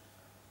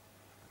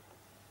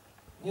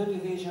 New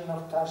division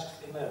of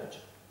tasks emerge.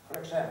 For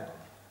example,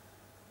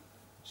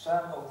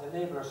 some of the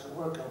laborers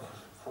working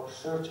for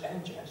search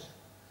engines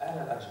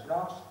analyze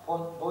blogs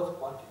both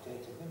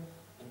quantitatively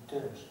in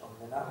terms of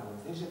the number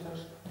of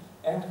visitors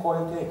and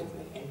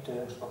qualitatively in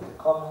terms of the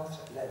comments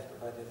left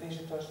by the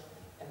visitors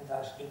and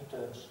thus in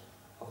terms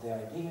of the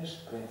ideas,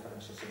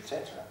 preferences,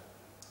 etc.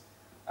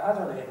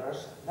 Other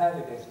laborers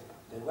navigate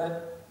the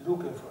web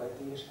looking for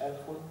ideas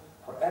helpful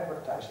for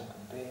advertising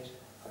campaigns,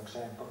 for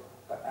example,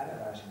 by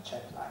analyzing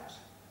chat lines.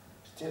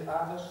 Still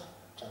others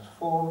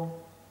transform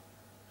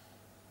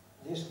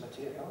this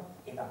material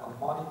in a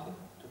commodity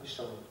to be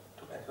sold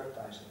to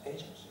advertising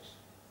agencies.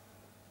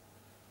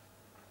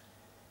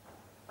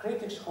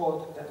 Critics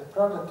hold that the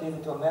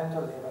productivity of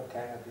mental labor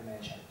cannot be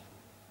measured.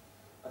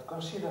 But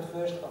consider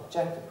first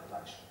objective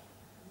production.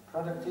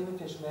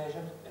 Productivity is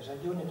measured as a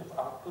unit of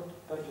output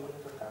per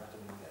unit of capital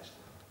invested.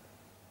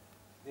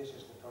 This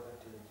is the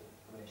productivity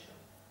ratio.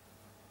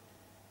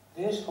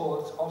 This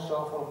holds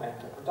also for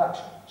mental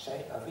production,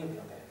 say a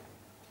video game.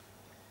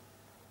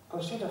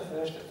 Consider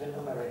first the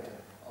numerator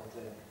of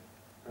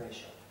the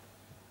ratio.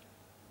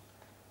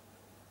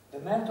 The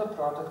mental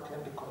product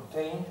can be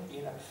contained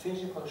in a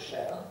physical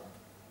shell,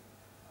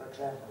 for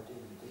example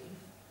DVD.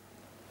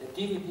 The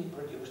DVD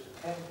produced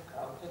can be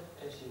counted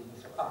as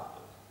units of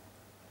output.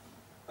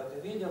 But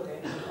the video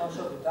game can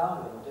also be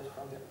downloaded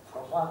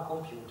from one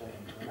computer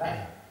into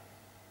another.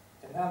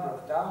 The number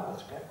of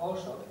downloads can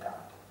also be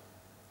counted.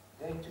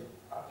 They too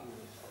are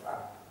units of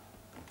output.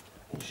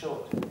 In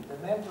short, the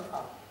mental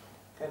output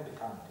can be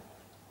counted.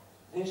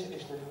 This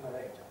is the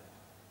numerator.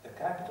 The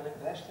capital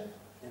invested,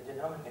 the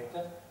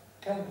denominator,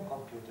 can be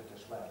computed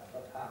as well,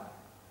 but how?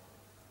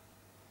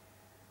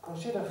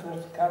 Consider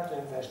first capital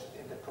invested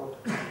in the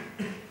prototype.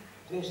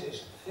 This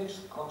is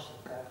fixed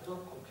constant capital,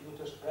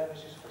 computers,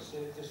 premises,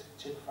 facilities,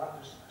 chip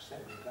foundries,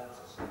 assembly plants,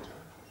 etc.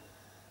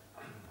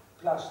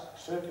 Plus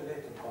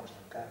circulating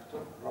constant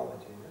capital, raw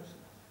materials,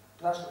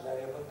 plus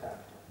variable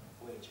capital,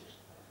 wages,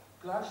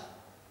 plus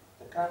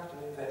the capital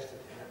invested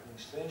in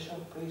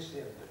administration,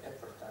 pre-sale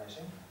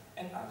advertising,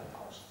 and other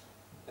costs.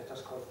 Let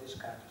us call this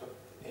capital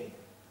A.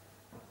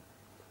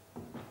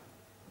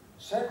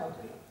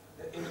 Secondly,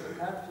 there is the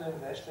capital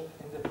invested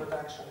in the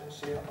production and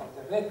sale of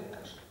the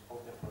replicas of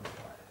the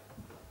prototype.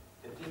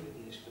 The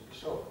DVD is to be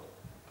sold.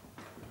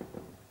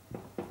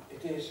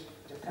 It is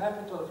the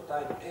capital of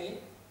type A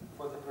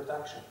for the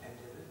production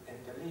and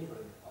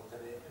delivery of the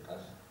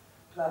replicas,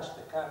 plus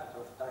the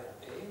capital of type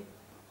A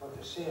for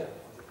the sale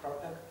of the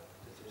product,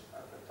 that is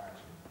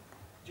advertising,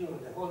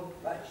 during the whole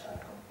life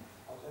cycle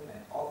of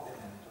the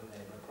mental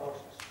labor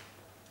process.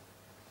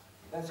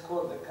 Let's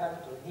call the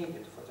capital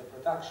needed for the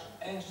production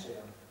and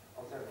sale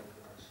of the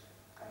replicas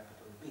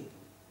capital B.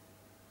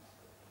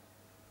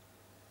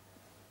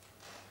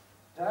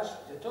 Thus,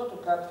 the total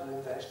capital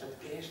invested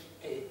is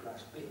A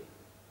plus B.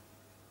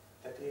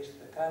 That is,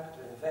 the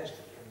capital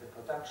invested in the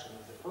production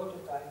of the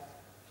prototype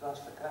plus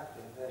the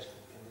capital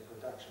invested in the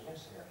production and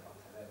sale of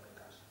the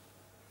replicas.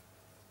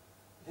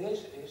 This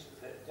is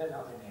the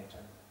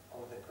denominator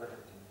of the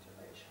productivity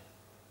relation.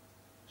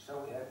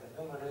 So we have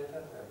the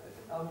numerator, we have the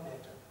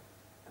denominator,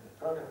 and the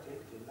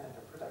productivity in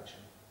mental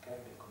production can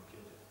be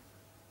computed.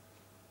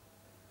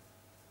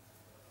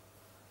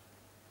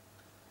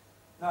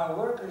 Now,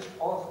 workers'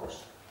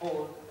 authors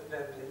hold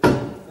that the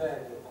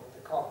value of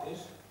the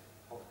copies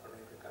of the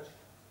replicas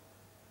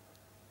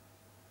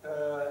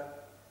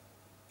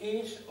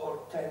is or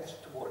tends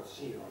towards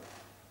zero.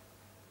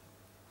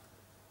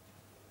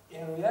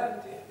 In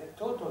reality, the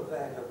total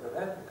value of the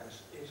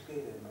replicas is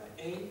given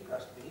by A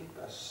plus B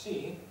plus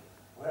C,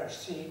 where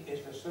C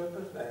is the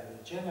surplus value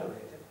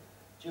generated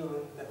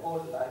during the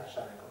whole life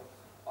cycle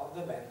of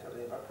the mental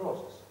labor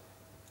process.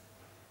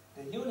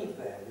 The unit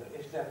value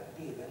is then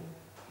given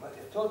by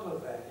the total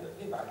value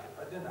divided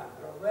by the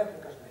number of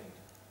replicas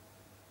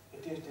made.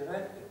 It is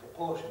directly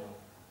proportional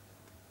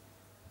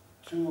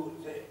to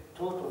the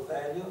total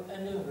value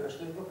and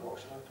inversely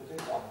proportional to the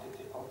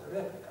quantity of the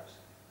replicas.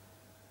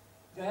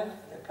 Then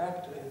the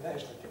capital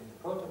invested in the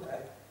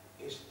prototype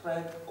is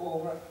spread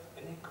over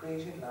an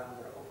increasing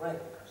number of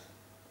replicas.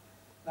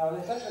 Now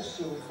let us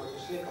assume, for the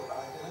sake of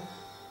argument,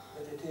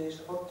 that it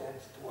is or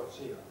tends towards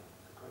zero,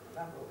 because the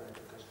number of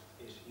replicas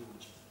is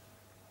huge.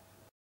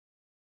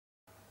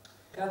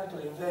 Capital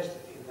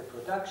invested in the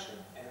production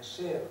and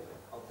sale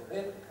of the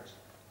replicas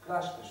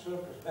plus the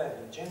surplus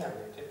value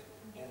generated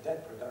in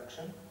that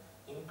production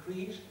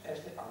increase as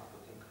the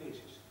output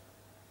increases.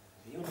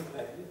 The unit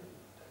value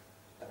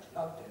does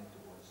not tend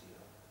towards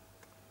zero.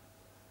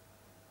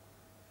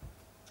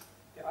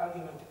 The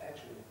argument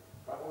actually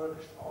by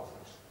workers'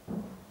 authors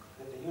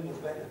that the unit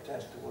value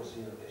tends towards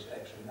zero is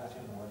actually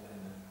nothing more than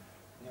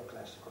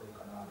neoclassical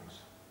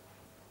economics.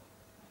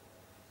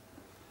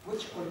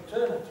 Which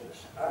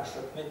alternatives are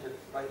submitted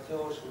by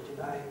those who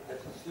deny that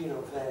the theory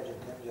of value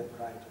can be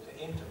applied to the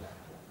internet?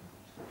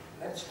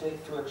 Let's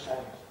take two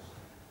examples.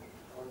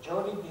 For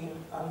Jody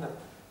Dean, under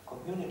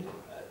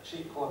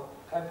she called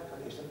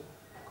capitalism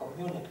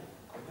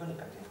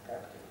communicative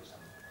capitalism.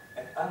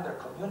 And under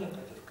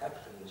communicative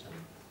capitalism,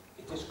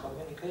 it is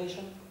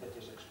communication that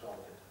is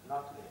exploited,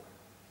 not labor.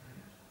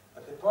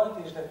 But the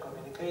point is that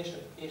communication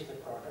is the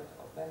product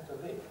of mental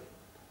labor.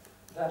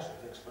 Thus,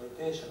 the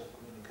exploitation of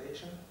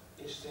communication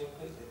is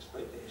simply the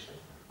exploitation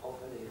of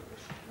the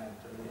laborer's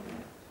mental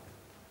labor.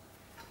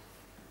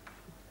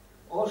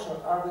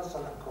 Also,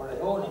 Arbitson and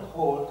Corleone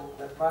hold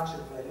that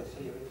Marxist value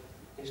theory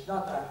is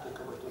not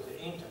applicable to the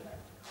internet.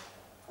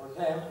 For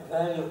them,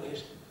 value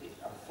is the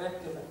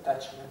affective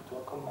attachment to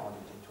a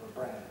commodity, to a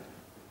brand.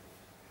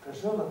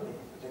 Presumably,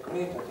 the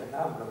greater the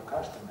number of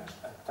customers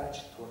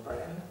attached to a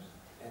brand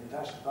and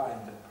thus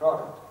buying the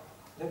product,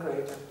 the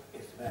greater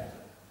its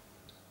value.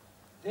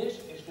 This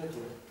is the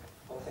view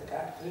of the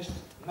capitalists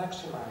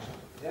maximizing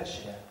their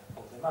share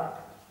of the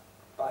market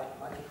by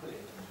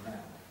manipulating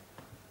demand,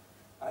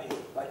 i.e.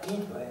 by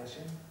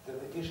influencing the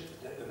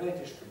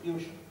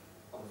redistribution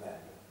of value.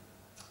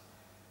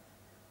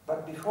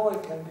 But before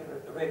it can be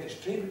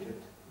redistributed,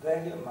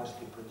 value must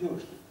be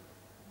produced.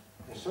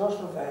 The source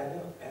of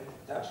value, and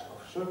thus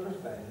of surplus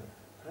value,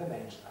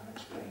 remains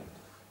unexplained.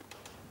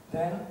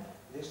 Then,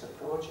 this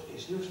approach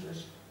is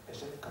useless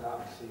as an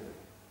economic theory.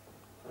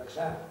 For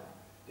example,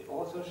 the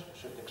authors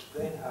should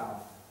explain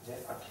how the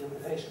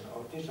accumulation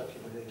or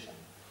disaccumulation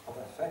of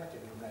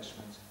effective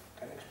investments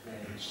can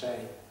explain,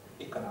 say,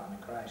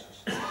 economic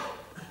crisis.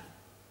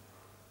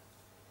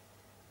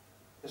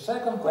 The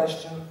second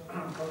question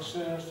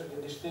concerns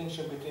the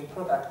distinction between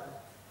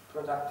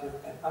productive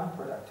and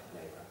unproductive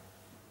labor.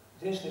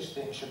 This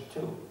distinction,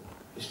 too,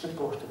 is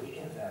supposed to be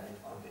invalid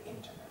on the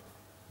internet.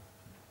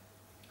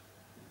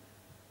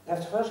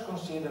 Let's first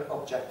consider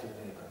objective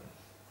labor.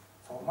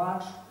 For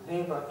Marx,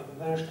 labor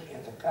immersed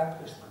in the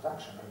capitalist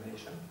production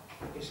relation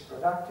is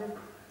productive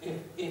if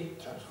it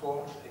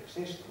transforms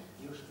existing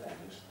use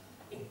values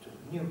into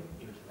new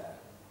use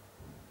values.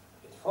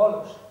 It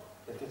follows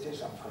that it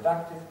is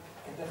unproductive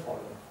in the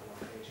following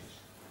four cases.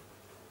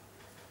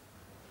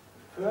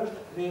 First,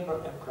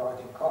 labor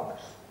employed in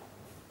commerce.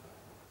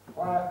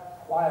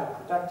 While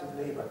productive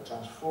labor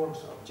transforms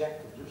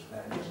objective use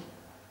values,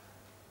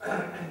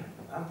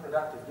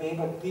 unproductive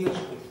labor deals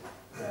with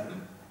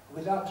them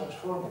without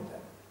transforming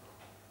them.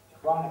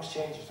 If one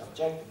exchanges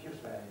objective use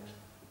values,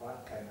 one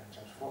cannot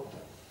transform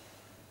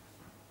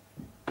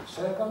them.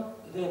 Second,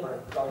 labor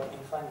employed in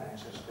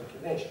financial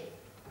speculation.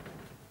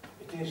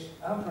 It is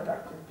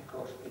unproductive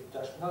because it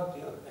does not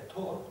deal at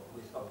all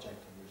with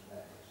objective use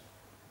values.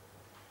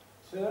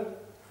 Third,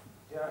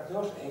 there are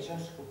those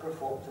agents who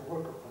perform the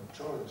work of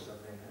controlling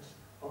surveillance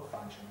or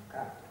functional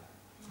capital.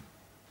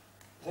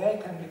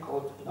 They can be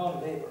called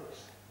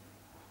non-laborers.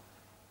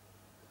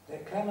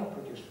 They cannot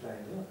produce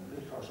value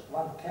because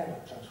one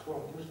cannot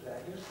transform use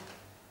values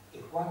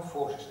if one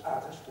forces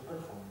others to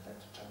perform that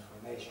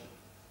transformation.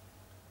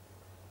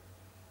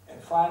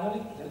 And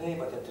finally, the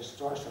labor that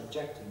destroys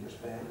objective use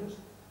values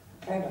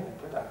cannot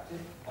be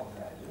productive of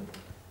value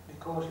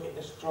because it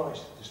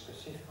destroys the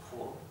specific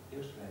form,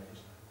 use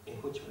values, in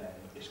which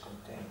value is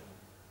contained.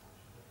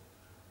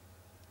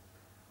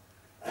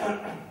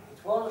 It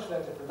follows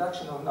that the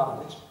production of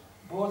knowledge,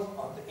 both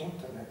on the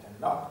internet and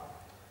not,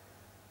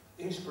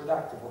 is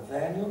productive of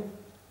value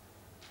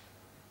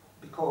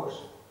because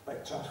by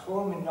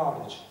transforming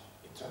knowledge,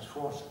 it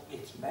transforms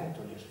its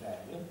mental use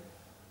value,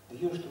 the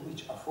use to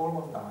which a form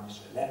of knowledge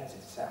lends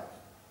itself.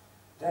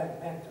 Then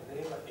mental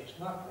labor is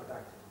not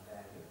productive of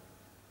value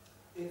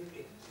if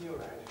it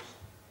theorizes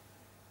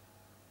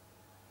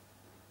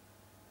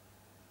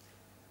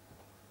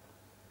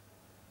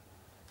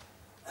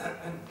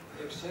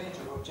the exchange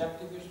of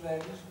objective use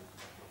values,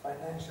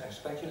 finance and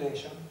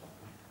speculation,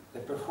 the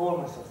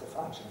performance of the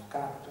function of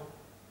capital,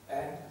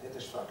 and the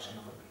destruction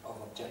of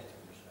objective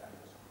use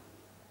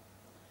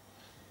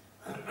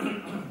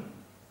values.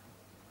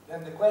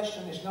 Then the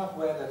question is not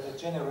whether the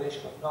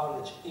generation of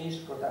knowledge is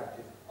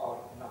productive or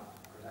not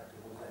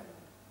productive of value.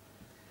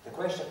 The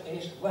question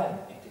is when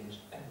it is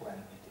and when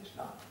it is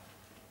not.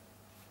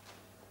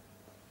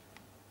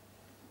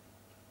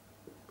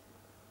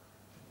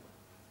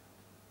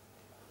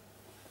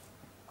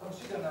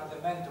 Consider now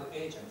the mental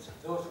agents,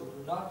 those who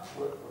do not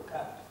work for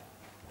capital.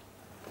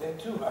 They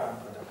too are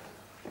unproductive,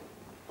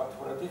 but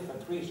for a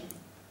different reason.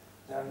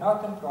 They are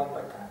not employed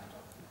by capital.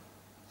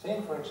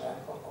 Think, for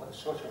example, of the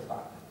social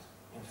buttons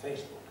in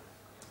Facebook.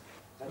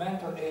 The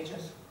mental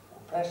agents who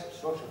press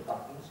social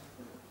buttons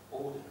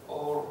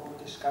or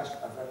who discuss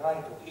a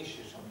variety of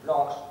issues on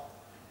blogs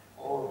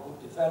or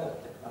who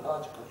develop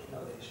technological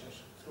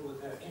innovations through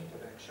their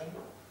interaction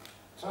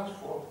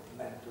transform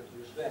mental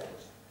use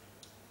values.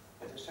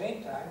 At the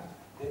same time,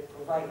 they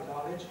provide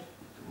knowledge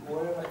to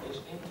whoever is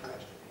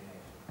interested in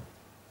it.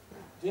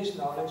 This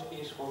knowledge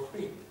is for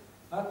free,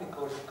 not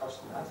because it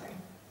costs nothing.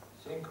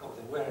 Think of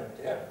the wear and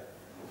tear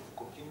of the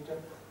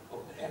computer, of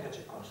the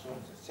energy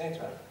consumed,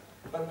 etc.,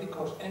 but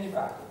because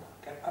anybody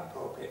can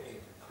appropriate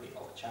it free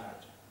of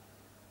charge.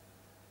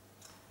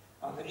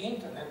 On the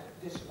internet,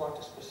 this is what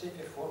a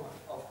specific form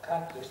of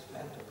capitalist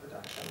mental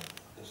production,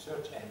 the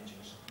search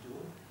engines, do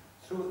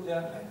through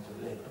their mental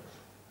labors.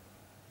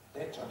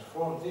 They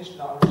transform this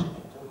knowledge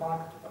into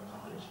marketable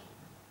knowledge,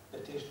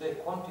 that is, they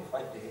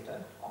quantify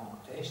data on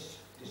tastes,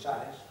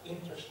 desires,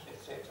 interests,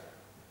 etc.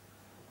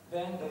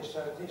 Then they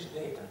sell this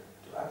data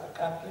to other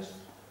capitalists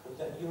who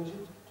then use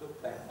it to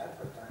plan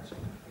advertising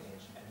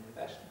campaigns and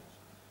investments,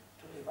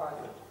 to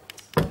evaluate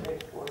the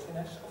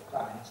creditworthiness of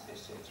clients,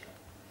 etc.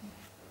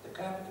 The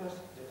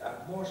capitalists that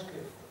are more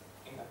skillful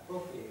in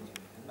appropriating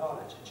the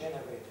knowledge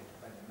generated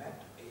by the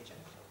mental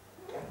agents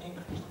can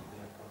increase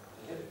their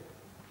profitability.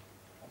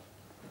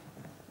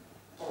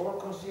 Or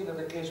consider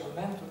the case of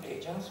mental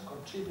agents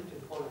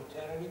contributing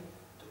voluntarily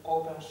to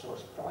open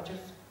source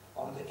projects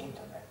on the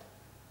internet.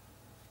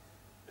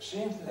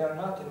 Since they are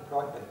not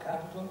employed by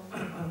capital,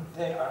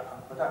 they are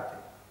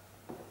unproductive.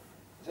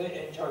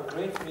 They enjoy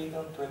great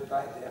freedom to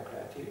apply their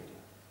creativity.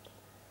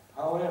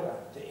 However,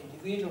 the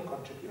individual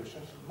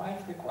contributions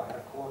might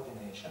require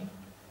coordination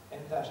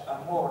and thus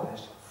a more or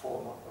less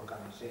formal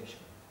organization.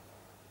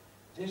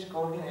 This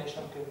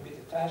coordination can be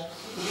the task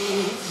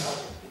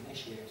of the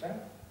initiator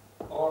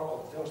or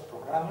of those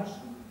programmers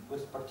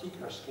with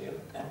particular skill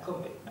and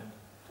commitment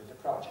to the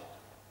project.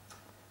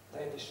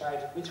 They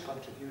decide which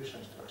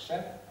contributions to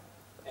accept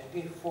and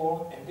give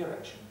form and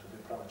direction to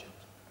the project.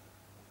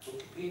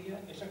 Wikipedia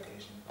is a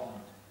case in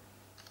point.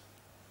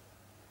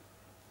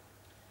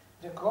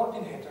 The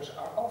coordinators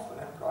are often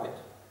employed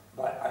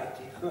by IT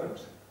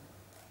firms.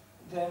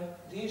 Then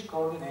these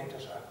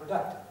coordinators are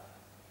productive.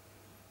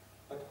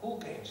 But who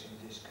gains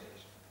in this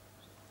case?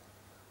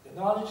 The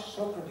knowledge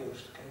so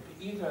produced can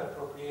be either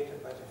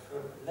appropriated by the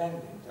firm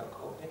lending their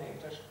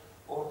coordinators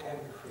or can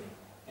be free,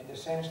 in the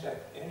sense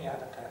that any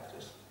other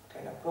capitalist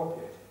can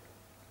appropriate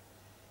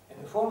it.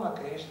 In the former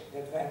case, the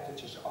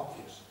advantage is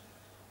obvious.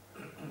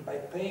 By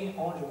paying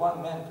only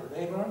one man per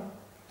labor,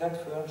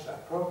 that firms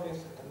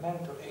appropriates the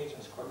mental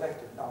agent's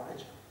collected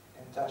knowledge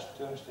and thus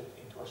turns it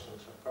into a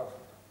source of profit.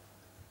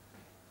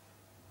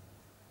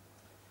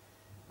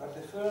 But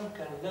the firm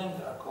can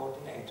lend a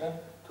coordinator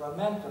to a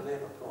mental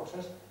labor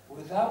process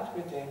without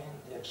retaining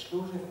the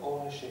exclusive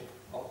ownership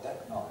of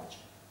that knowledge.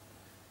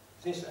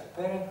 This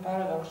apparent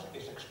paradox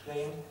is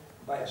explained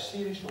by a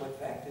series of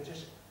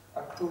advantages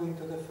accruing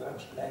to the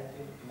firm's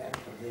lending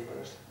mental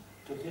laborers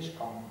to this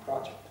common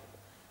project.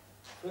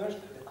 First,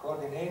 the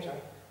coordinator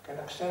can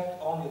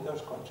accept only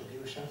those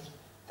contributions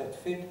that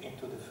fit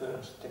into the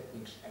firm's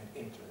techniques and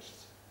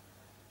interests.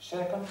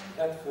 Second,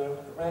 that firm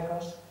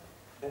reckons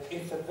that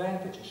its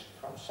advantages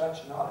from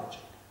such knowledge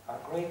are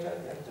greater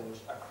than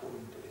those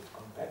accruing to its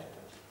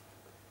competitors.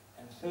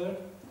 And third,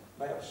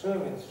 by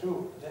observing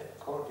through the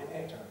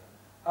coordinator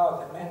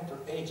how the mental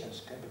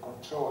agents can be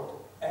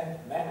controlled and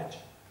managed,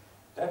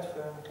 that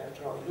firm can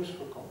draw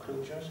useful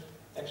conclusions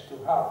as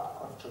to how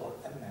to control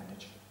and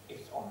manage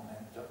its own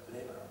mental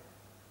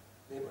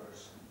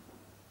laborers.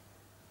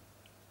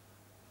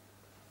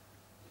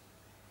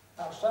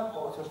 Now, some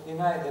authors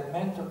deny that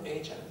mental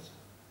agents,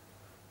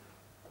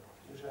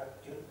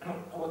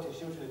 what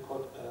is usually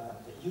called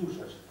the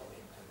users of the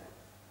Internet,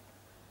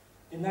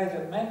 deny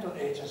that mental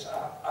agents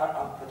are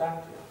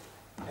unproductive,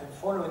 and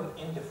following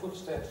in the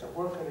footsteps of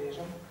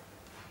workerism,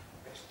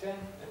 extend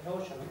the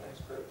notion of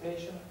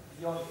exploitation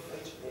beyond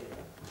wage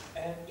labor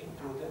and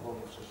into the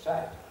whole of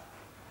society.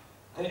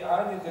 They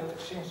argue that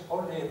since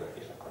all labor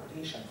is a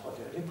condition for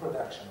the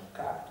reproduction of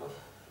capital,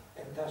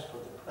 and thus for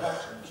the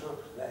production of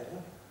surplus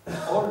value,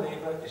 all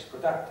labor is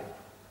productive,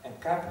 and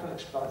capital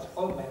exploits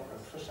all members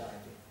of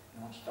society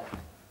non-stop.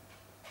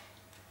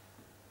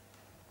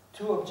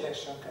 Two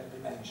objections can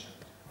be mentioned.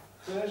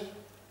 First,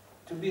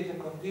 to be the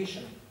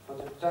condition for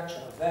the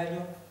production of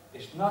value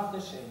is not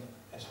the same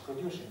as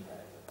producing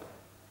value.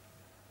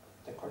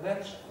 The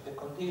collapse of the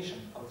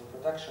condition of the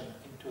production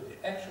into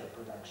the actual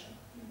production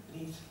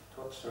leads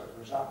to absurd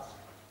results.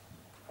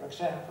 For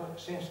example,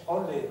 since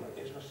all labor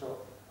is also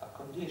a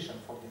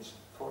condition for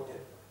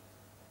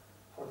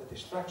the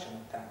destruction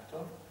of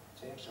capital,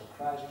 things of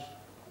crisis,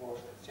 wars,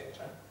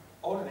 etc.,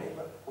 all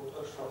labor would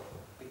also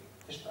be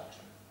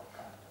destruction of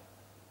capital.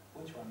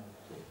 Which one of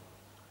the two?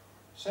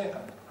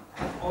 Second,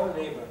 if all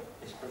labor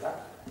is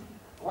productive,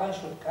 why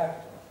should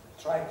capital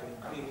try to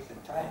increase the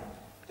time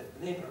that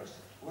laborers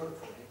work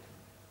for it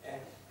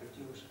and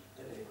reduce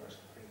the laborers'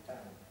 free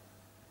time?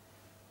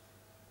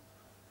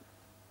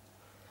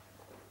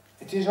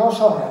 It is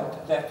also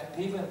held that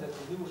given that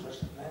the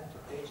users'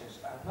 mental agents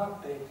are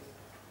not paid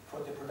for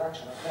the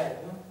production of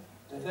value,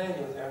 the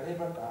value of their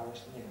labor power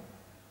is nil.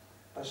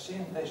 But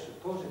since they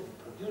supposedly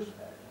produce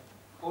value,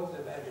 all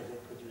the value they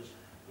produce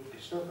would be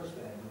surplus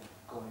value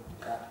going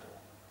to capital.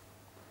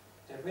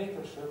 The rate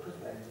of surplus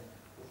value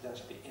would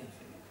thus be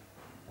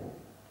infinite.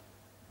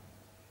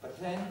 But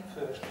then,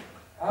 first,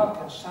 how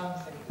can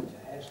something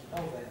that has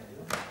no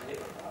value,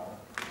 labor power,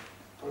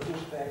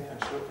 produce value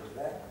and surplus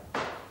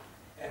value?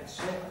 And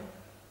second,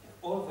 if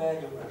all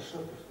value were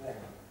surplus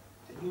value,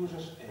 the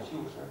users as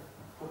user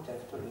would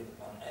have to live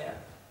on air.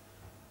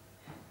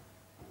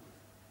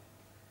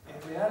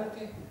 In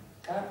reality,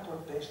 capital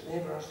pays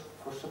laborers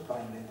for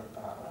supplying labor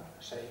power,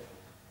 say,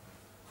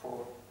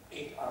 for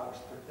 8 hours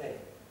per day.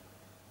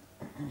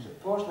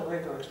 Suppose the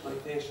rate of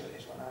exploitation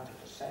is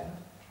 100%,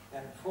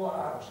 then 4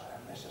 hours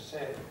are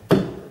necessary to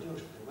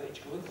produce the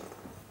wage goods,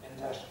 and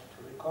thus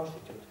to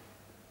reconstitute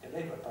the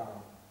labor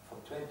power for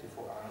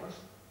 24 hours,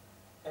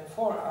 and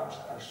 4 hours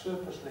are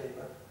surplus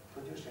labor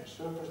producing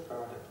surplus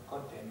product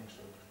containing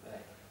surplus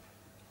value.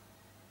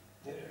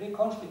 The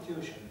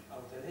reconstitution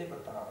of the labor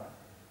power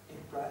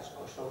implies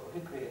also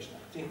recreation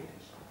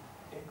activities,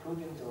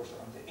 including those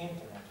on the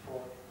internet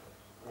for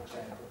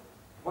example,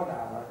 1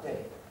 hour a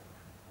day.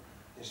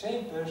 The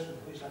same person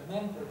who is a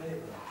mental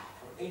laborer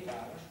for 8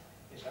 hours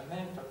is a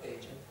mental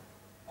agent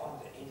on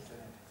the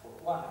internet for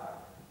 1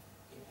 hour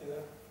in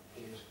her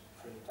his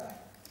free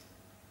time.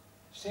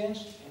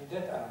 Since in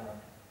that hour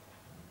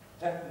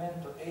that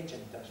mental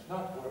agent does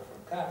not work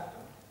for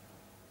capital,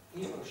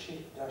 he or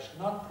she does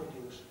not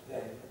produce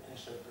value and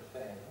surplus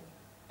value,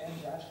 and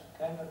thus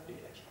cannot be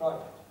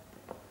exploited.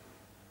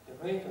 The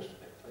rate of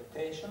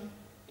exploitation,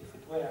 if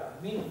it were a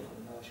meaningful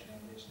notion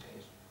in this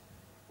case,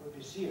 would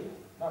be zero,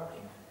 not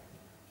infinite.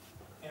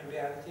 In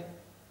reality,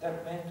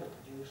 that mental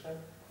producer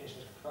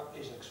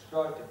is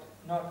exploited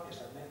not as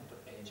a mental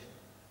agent,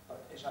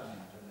 but as a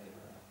mental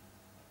laborer.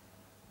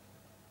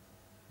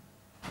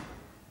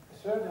 The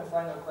third and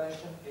final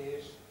question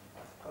is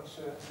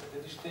concerned with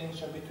the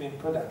distinction between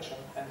production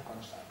and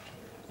consumption.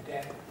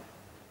 Again,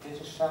 this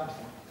is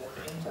something that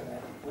the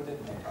internet would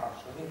admit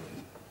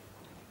obsolete.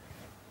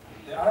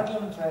 The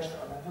argument rests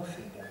on a new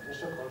figure, the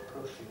so-called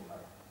prosumer.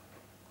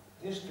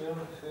 This term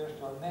refers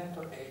to a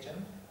mental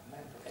agent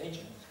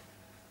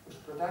whose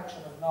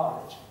production of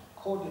knowledge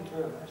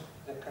co-determines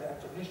the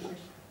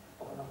characteristics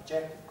of an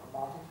objective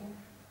commodity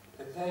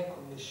that they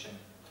commission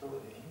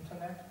through the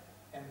internet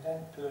and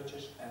then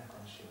purchase and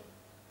consume.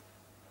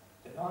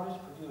 The knowledge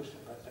produced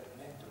by the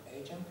mental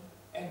agent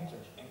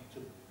enters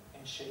into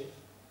and shapes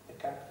the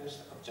capitalist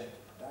objective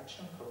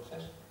production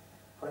process,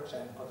 for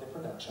example, the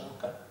production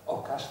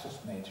of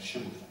custom-made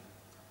shoes.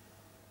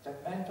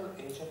 That mental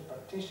agent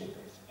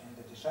participates in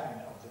the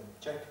design of the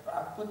objective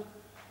output,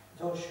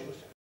 those shoes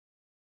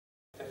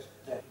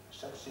that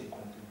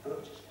subsequently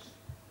purchases.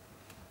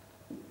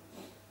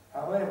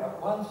 However,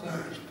 one thing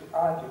is to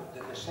argue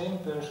that the same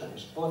person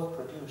is both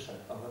producer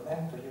of a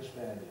mental use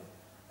value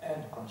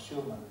and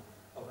consumer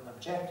of an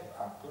objective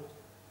output.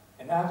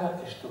 Another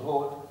is to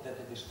hold that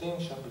the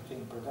distinction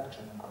between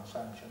production and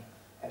consumption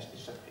has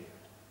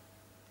disappeared.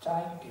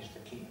 Time is the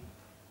key.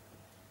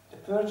 The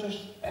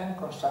purchase and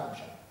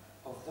consumption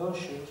of those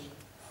shoes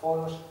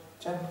follows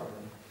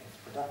temporally its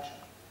production.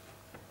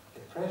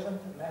 The present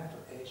mental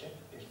agent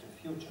is the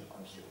future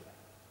consumer.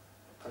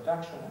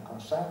 Production and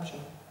consumption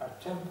are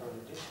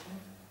temporarily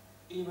distinct,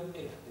 even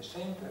if the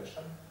same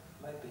person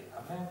might be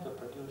a mental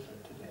producer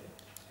today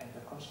and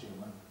a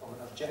consumer of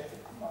an objective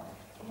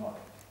commodity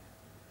tomorrow.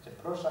 The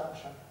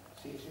prosumption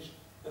thesis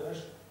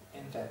errs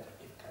in that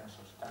it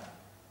cancels time.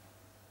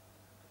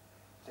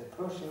 The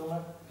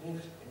prosumer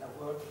lives in a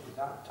world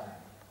without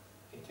time.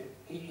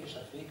 He is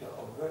a figure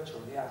of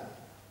virtual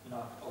reality,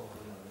 not of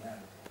real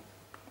reality.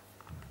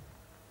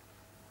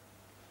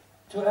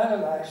 To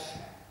analyze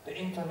the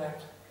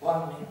internet,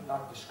 one need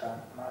not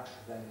discount Marx's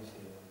value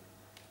theory.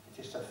 It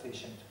is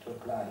sufficient to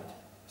apply it.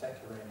 Thank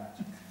you very much.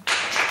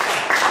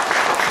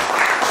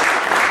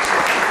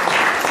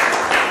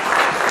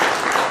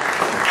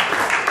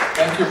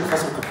 Thank you,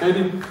 Professor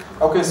Carchedi.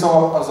 Okay,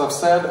 so as I've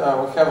said,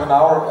 we have an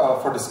hour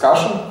for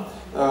discussion.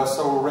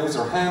 So raise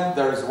your hand.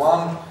 There is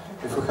one.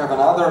 If we have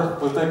another,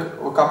 we'll take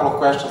a couple of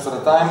questions at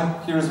a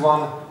time. Here is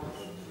one.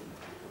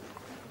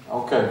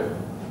 Okay.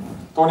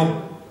 Tony.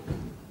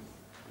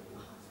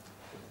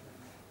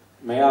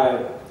 May I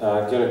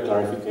get a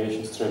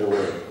clarification straight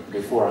away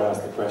before I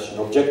ask the question?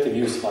 Objective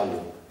use value.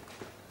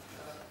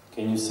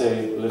 Can you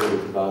say a little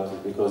bit about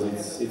it? Because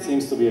it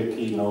seems to be a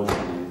key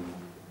notion.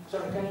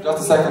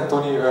 Just a second,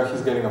 Tony,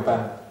 he's getting a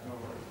pen.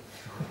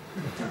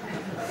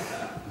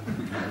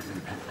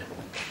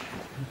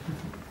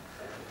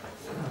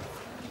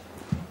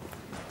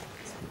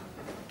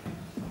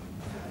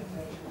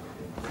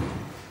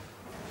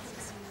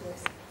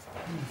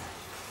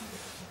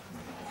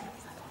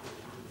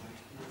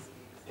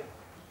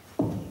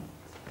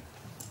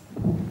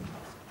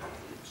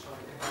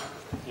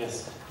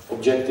 Yes,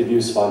 objective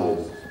use value.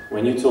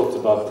 When you talked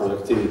about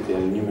productivity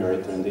and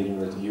numerator and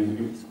denominator,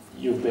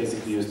 you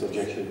basically used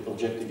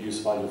objective use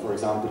value. For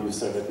example, you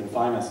said that in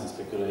finance and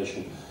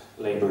speculation,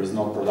 labor is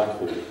not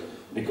productive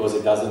because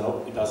it doesn't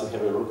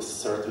have a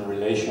certain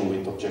relation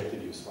with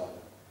objective use value.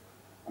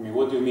 I mean,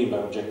 what do you mean by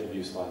objective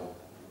use value?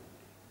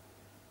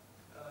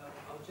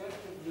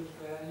 Objective use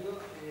value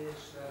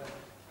is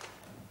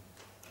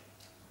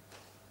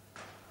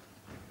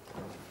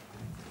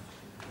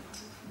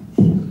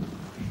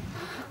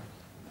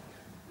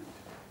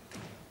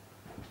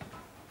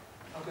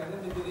okay,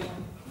 let me begin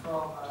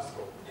from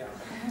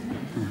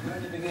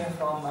let me begin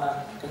from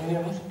can you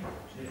hear me?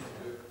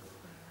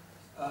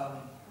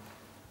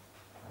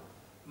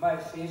 My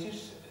thesis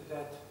is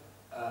that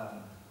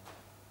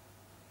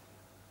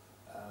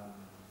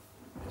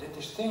the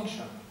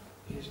distinction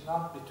is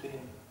not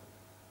between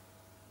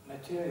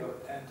material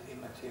and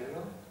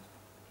immaterial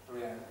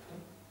reality,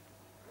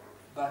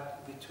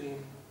 but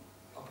between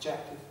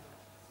objective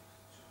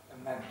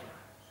and mental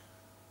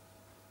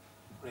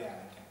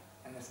reality.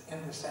 And it's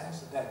in the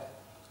sense that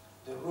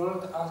the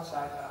world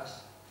outside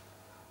us,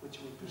 which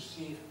we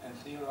perceive and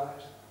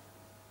theorize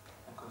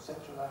and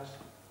conceptualize,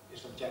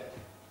 is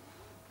objective.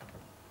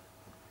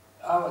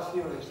 Our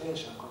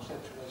theorization,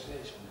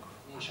 conceptualization,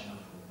 cognition of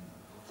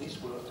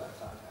this world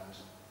outside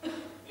us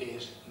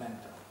is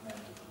mental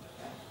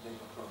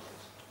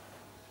process.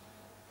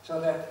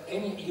 So that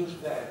any use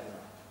value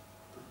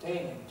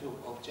pertaining to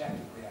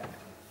objective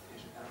reality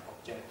is an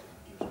objective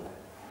use value.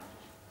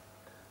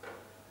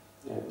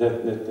 Yeah,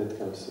 that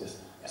helps, yes.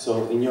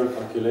 So in your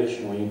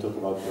calculation, when you talk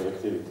about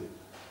productivity,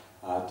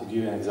 to give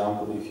you an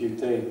example, if you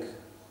take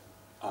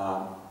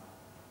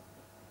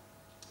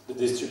the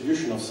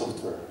distribution of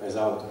software as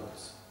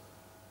outputs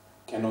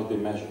cannot be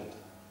measured,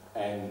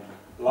 and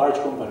large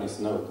companies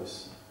know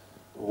this.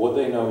 What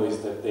they know is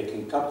that they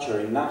can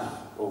capture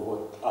enough of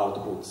what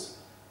outputs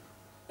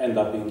end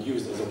up being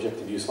used as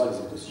objective use values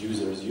because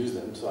users use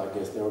them, so I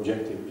guess they're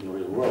objective in the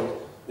real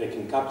world. They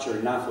can capture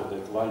enough of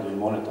that value and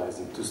monetize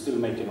it to still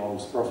make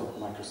enormous profit,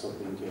 Microsoft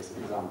being case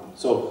an example.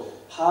 So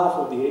half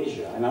of the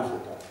Asia and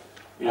Africa,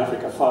 in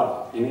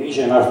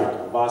Asia and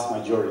Africa, vast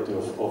majority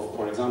of,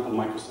 for example,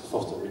 Microsoft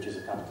software, which is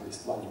a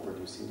capitalist value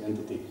producing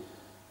entity,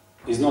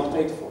 is not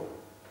paid for,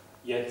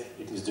 yet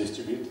it is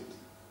distributed,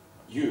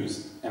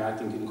 used, and I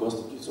think it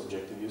constitutes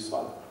objective use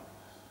value.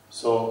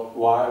 So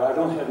while I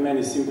don't have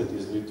many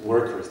sympathies with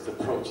workers'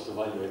 approach to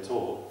value at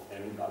all,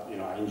 and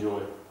I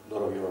enjoy a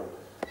lot of your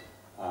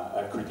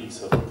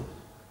critiques of it,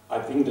 I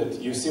think that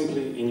you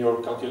simply, in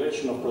your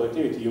calculation of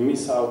productivity, you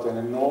miss out an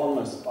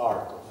enormous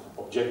part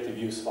objective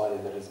use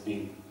value that is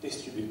being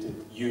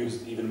distributed,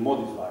 used, even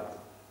modified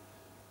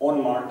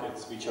on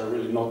markets which are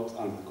really not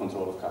under the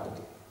control of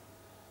capital.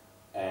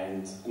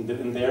 And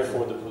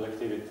therefore the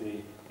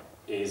productivity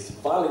is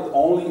valid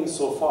only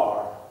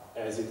insofar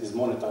as it is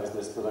monetized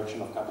as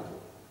production of capital.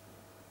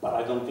 But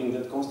I don't think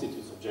that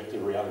constitutes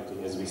objective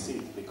reality as we see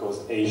it,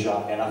 because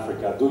Asia and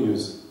Africa do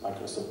use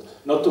Microsoft.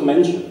 Not to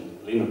mention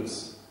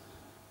Linux,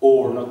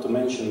 or not to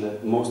mention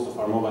that most of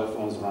our mobile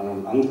phones run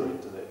on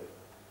Android today.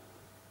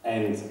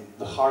 And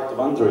the heart of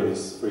Android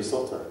is free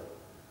software.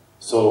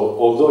 So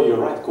although you're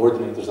right,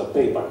 coordinators are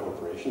paid by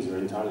corporations, you're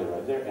entirely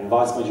right there, and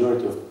vast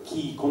majority of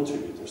key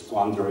contributors to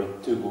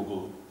Android, to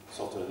Google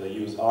software they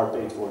use are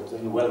paid for it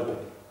and well paid.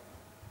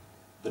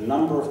 The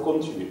number of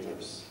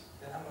contributors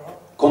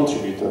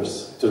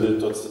to the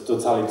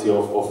totality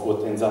of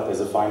what ends up as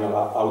a final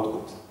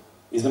output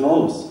is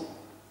enormous.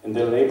 And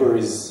their labor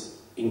is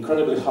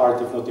incredibly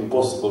hard, if not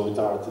impossible, with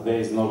our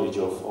today's knowledge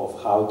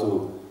of how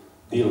to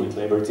deal with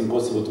labor. It's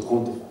impossible to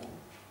quantify.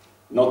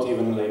 Not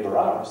even labor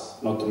hours,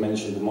 not to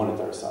mention the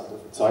monetary side of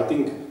it. So I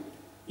think,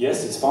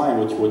 yes, it's fine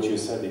what you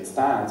said, it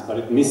stands, but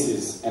it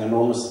misses an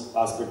enormous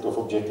aspect of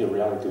objective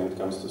reality when it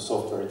comes to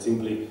software. It's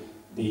simply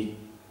the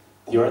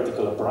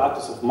theoretical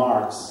apparatus of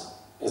Marx,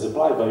 as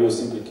applied by you,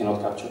 simply cannot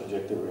capture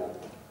objective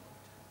reality.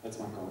 That's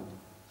my comment.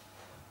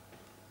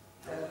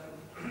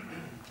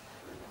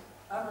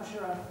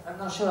 I'm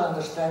not sure I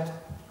understand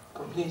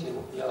completely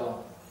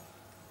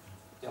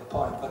your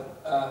point,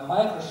 but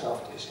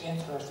Microsoft is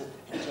interested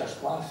in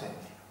just one thing: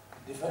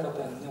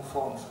 developing new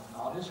forms of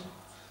knowledge,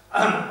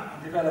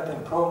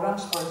 developing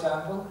programs, for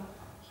example,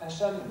 and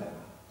selling them.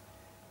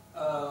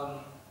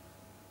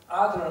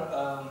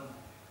 Other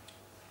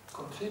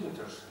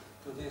contributors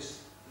to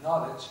this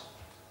knowledge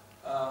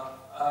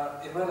are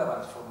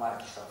irrelevant for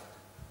Microsoft.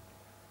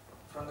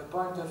 From the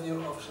point of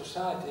view of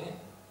society,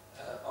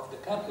 of the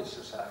capitalist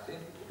society,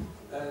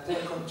 they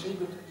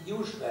contribute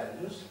use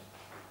values,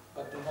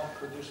 but do not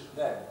produce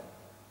value.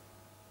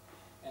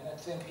 And I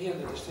think here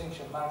the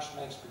distinction Marx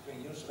makes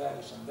between use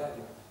values and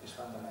value is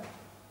fundamental.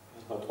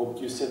 But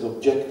you said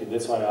objective,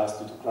 that's why I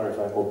asked you to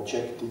clarify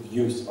objective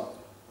use value.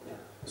 Yeah.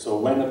 So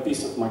when a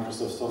piece of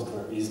Microsoft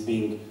software is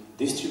being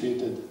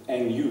distributed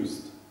and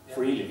used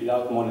freely,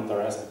 without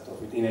monetary aspect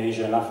of it, in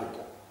Asia and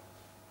Africa,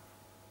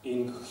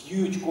 in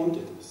huge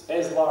quantities,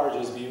 as large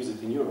as we use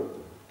it in Europe,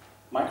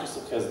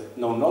 Microsoft has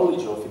no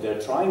knowledge of it.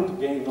 They're trying to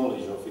gain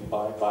knowledge of it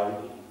by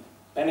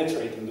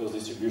penetrating those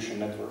distribution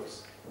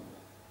networks.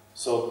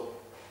 So,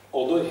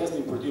 although it has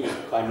been produced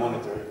by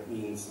monetary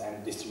means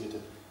and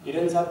distributed, it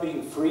ends up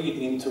being freed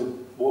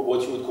into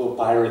what you would call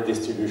pirate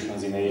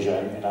distributions in Asia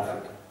and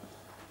Africa.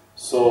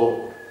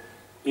 So,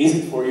 is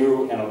it for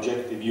you an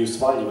objective use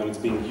value when it's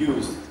being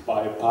used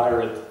by a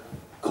pirate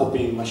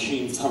copying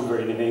machine somewhere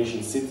in an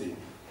Asian city,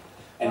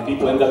 and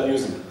people end up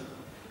using it?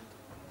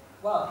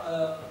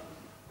 Well,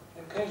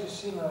 the case is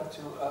similar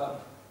to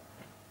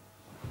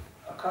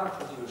a car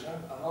producer,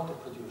 an auto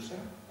producer,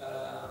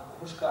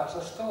 whose cars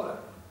are stolen.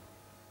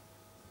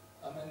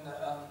 I mean,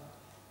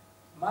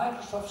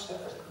 Microsoft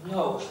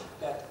knows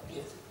that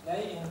if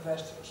they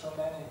invest so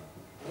many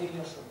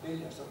millions or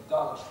billions of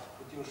dollars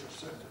to produce a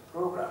certain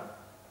program,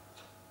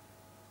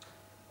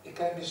 it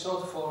can be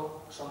sold for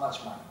so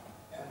much money,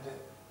 and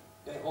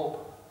they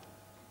hope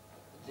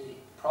the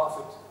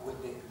profit will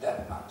be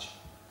that much.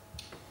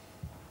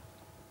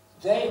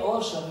 They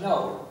also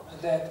know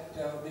that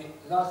there will be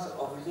lots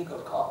of illegal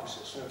copies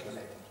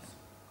circulating.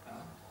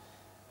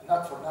 And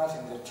not for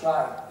nothing, they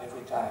try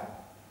every time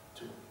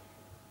to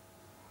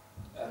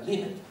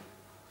limit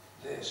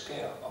the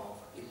scale of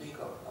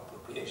illegal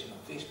appropriation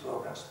of these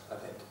programs,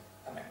 but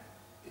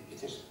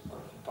it is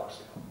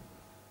impossible.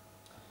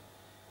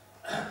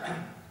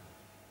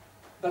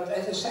 But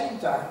at the same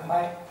time,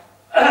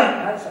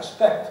 I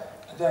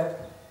suspect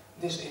that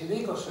this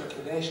illegal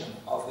circulation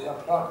of their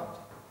product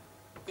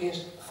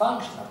is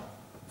functional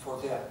for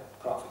their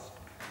profit.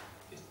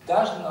 It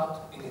does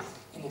not,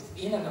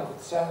 in and of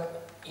itself,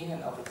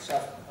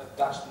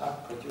 does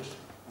not produce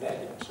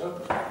value and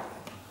surplus value.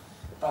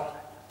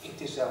 But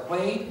it is a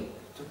way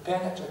to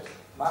penetrate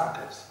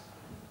markets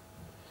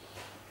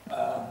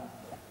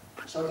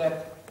so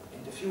that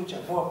in the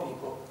future more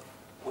people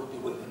will be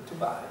willing to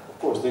buy. Of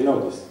course, they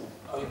know this.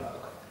 Oh, you know,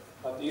 okay.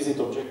 But is it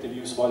objective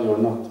use value or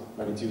not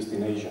when it's used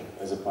in Asia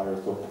as a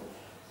pirate copy?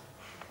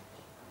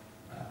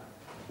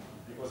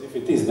 Because if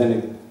it is,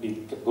 then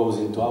it goes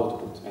into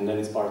output, and then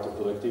it's part of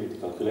productivity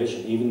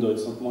calculation, even though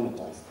it's not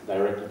monetized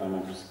directly by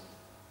Microsoft.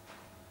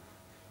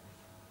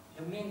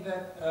 You mean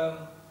that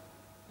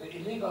the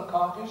illegal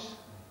copies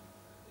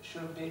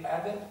should be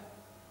added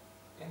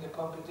in the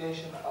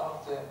computation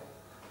of the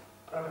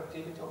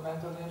productivity of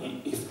mental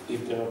labor?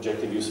 If they're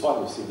objective use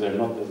values, if they're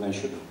not, then they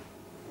should.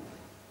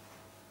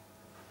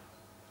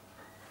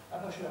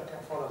 I'm not sure I can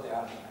follow the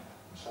argument.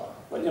 I'm sorry.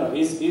 But you know,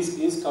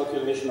 is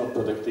calculation of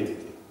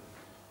productivity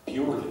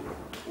purely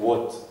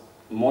what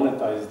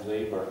monetized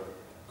labor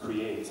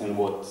creates and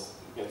what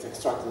gets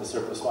extracted as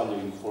surplus value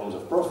in forms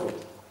of profit?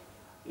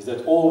 Is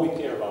that all we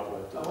care about?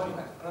 Oh, wait a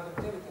minute.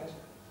 Productivity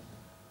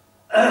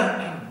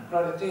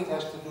productivity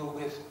has to do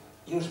with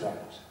use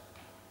values.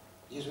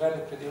 Use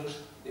value produced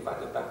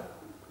divided by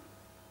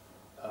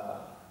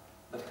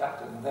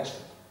capital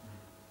invested.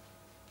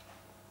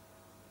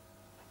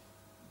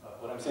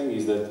 What I'm saying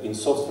is that in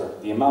software,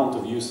 the amount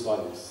of use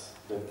values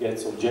that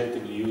gets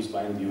objectively used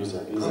by end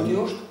user is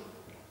produced.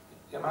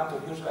 The amount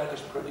of use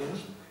values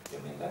produced. You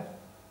mean that?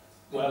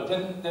 Well,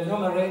 the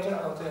numerator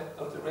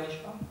of the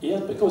ratio. Yeah,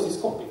 because it's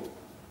copying.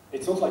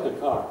 It's not like a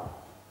car.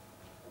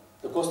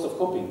 The cost of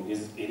copying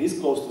is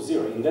close to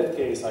zero. In that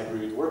case, I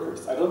agree with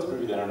workers. I don't agree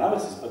with their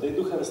analysis, but they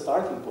do have a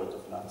starting point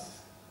of analysis.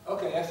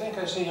 Okay, I think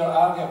I see your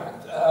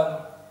argument.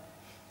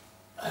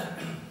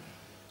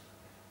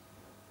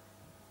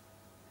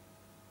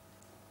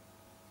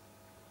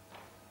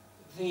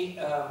 The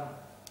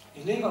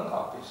illegal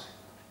copies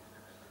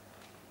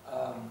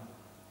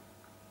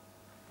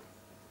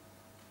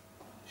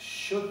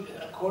should,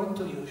 according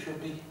to you, should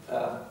be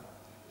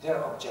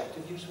their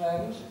objective use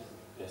values.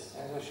 Yes.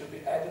 And they should be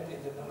added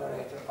in the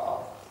numerator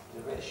of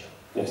the ratio.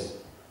 Yes.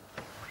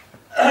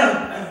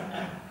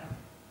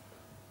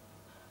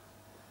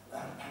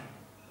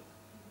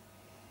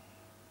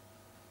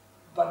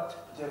 But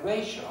the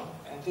ratio,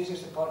 and this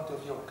is the point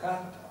of view of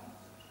capital,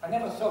 I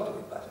never thought of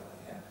it, by the way.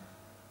 Yeah?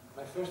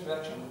 My first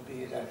reaction would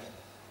be that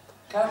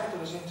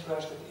capital is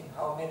interested in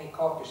how many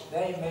copies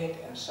they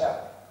make and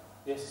sell.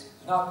 Yes.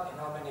 Not in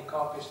how many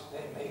copies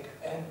they make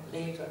and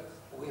later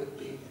will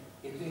be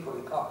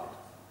illegally copied.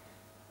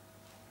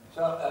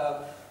 So,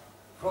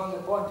 from the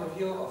point of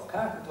view of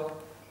capital,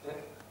 the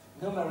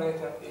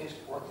numerator is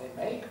what they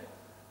make,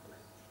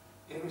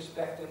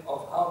 irrespective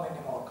of how many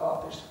more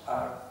copies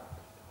are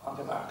on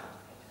the market.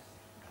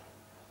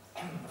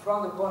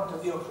 From the point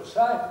of view of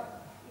society,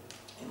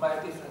 it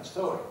might be a different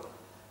story.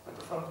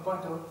 But from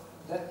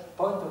the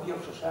point of view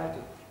of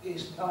society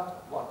is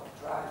not what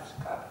drives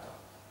capital.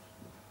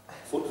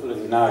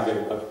 Fully, now I get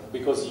it, but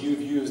because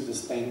you've used the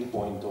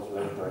standpoint of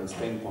labor and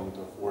standpoint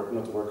of work,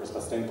 not workers,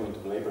 but standpoint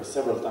of labor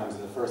several times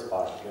in the first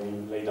part, when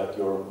you laid out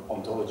your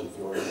ontology of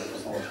your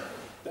epistemology.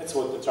 That's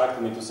what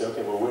attracted me to say,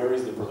 okay, well, where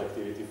is the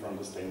productivity from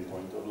the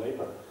standpoint of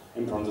labor?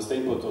 And from the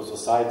standpoint of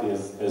society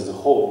as a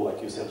whole,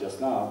 like you said just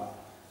now,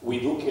 we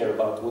do care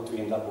about what we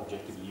end up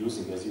objectively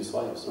using as use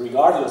values,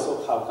 regardless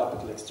of how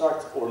capital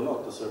extracts or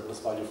not the surplus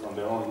value from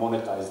their own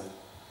monetized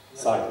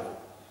side of it.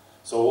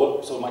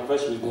 So my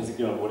question is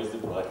basically, what is the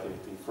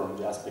productivity from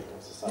the aspect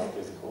of society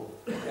as a whole?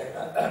 Okay,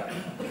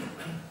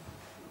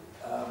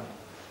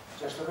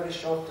 just a very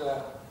short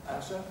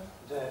answer.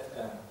 The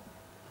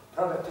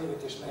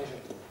productivity is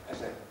measured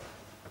as I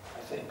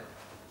think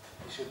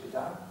it should be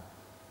done.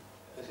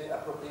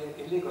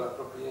 The illegal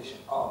appropriation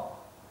of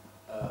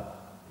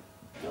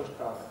those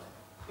products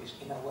is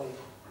in a way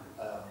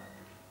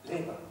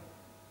labor,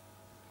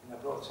 in a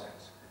broad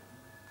sense,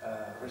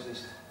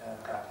 resist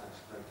capital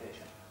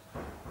exploitation.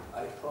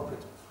 I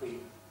profit free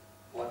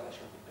what I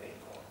should be paid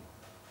for.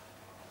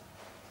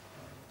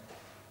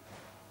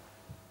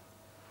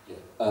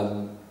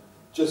 Yeah.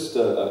 Just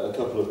a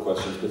couple of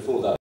questions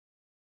before that.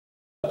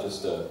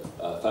 Just a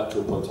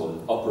factual point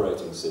on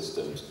operating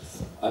systems.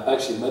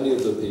 Actually, many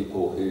of the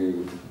people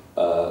who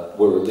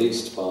were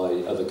released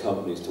by other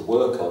companies to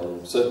work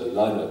on, certainly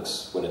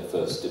Linux when it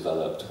first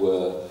developed,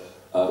 were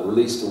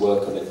released to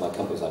work on it by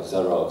companies like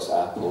Xerox,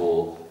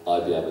 Apple,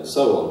 IBM and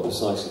so on,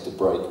 precisely to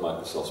break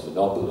Microsoft's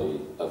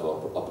monopoly of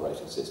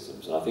operating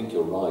systems. And I think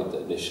you're right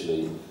that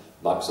initially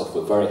Microsoft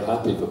were very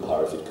happy for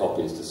pirated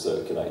copies to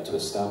circulate to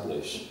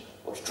establish,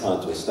 or to try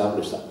to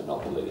establish that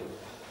monopoly.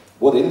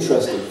 One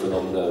interesting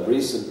phenomenon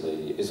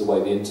recently is the way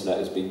the internet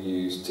has been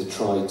used to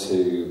try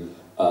to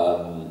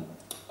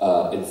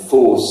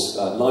enforce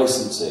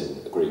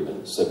licensing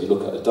agreements. So if you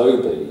look at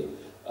Adobe,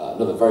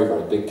 another very,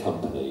 very big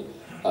company,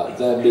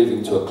 they're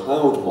moving to a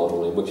cloud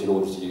model in which in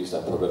order to use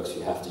their products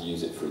you have to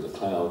use it through the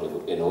cloud,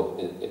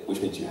 which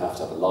means you have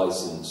to have a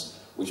license,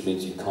 which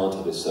means you can't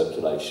have a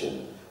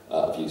circulation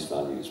of use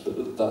values.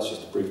 But that's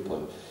just a brief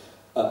point.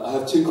 I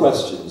have two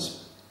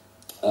questions.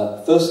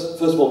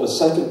 First of all, the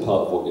second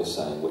part of what you're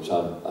saying, which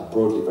I'm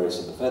broadly very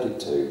sympathetic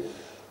to,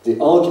 the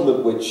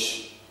argument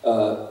which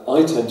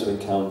I tend to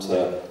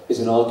encounter is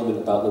an argument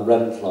about the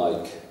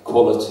rent-like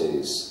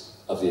qualities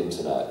of the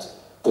internet,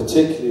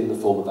 particularly in the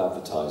form of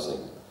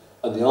advertising.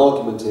 And the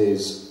argument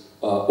is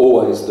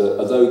always that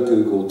although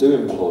Google do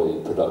employ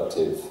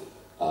productive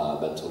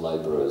mental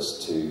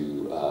labourers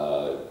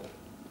to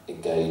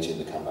engage in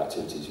the kind of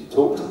activities you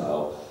talked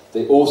about,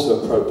 they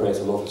also appropriate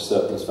a lot of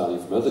surplus value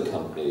from other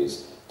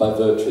companies by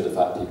virtue of the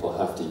fact people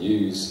have to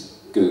use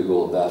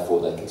Google and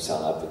therefore they can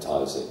sell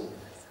advertising.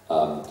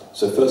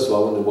 So first of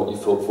all, I wonder what you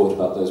thought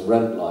about those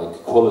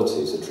rent-like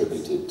qualities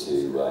attributed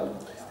to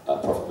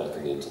profit-making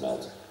on the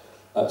internet.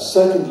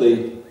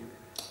 Secondly,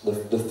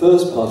 the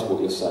first part of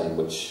what you're saying,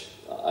 which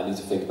I need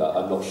to think about,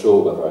 I'm not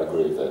sure whether I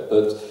agree with it,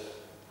 but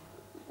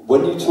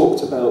when you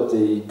talked about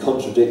the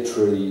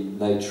contradictory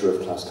nature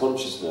of class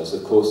consciousness,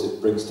 of course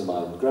it brings to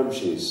mind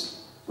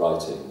Gramsci's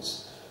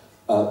writings.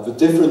 The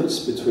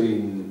difference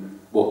between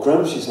what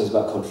Gramsci says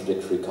about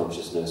contradictory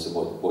consciousness and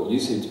what you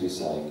seem to be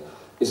saying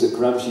is that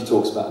Gramsci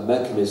talks about a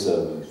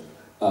mechanism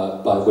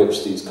by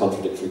which these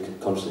contradictory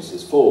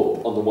consciousnesses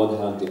form. On the one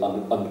hand, the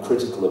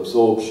uncritical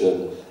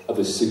absorption of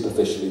a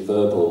superficially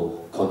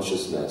verbal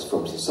consciousness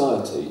from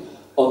society.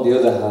 On the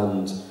other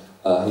hand,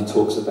 he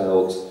talks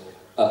about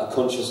a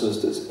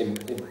consciousness that's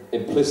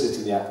implicit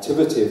in the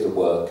activity of the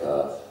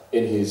worker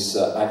in his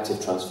active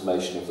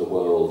transformation of the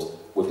world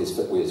with his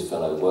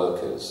fellow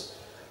workers.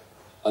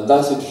 And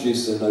that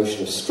introduces a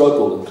notion of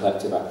struggle and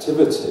collective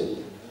activity.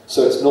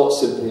 So it's not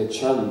simply a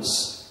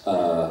chance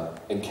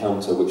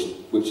encounter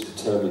which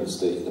determines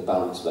the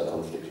balance of that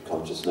contradictory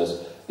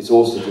consciousness. It's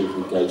also due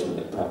to engagement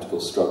in practical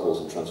struggles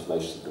and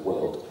transformations of the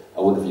world.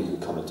 I wonder if you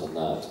could comment on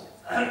that.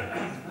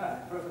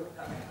 Perfect.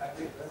 I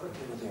agree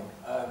perfectly with you.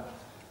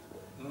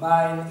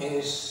 Mine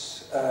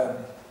is a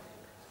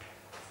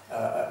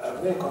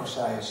very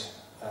concise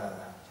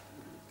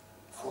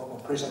form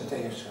of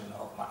presentation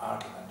of my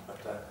argument,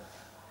 but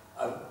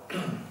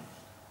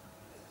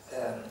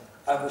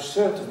I would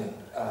certainly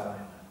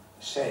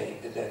say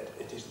that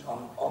it is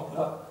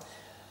not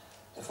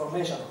the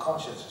formation of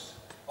consciousness,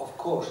 of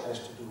course, has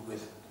to do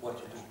with what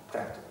you do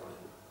practically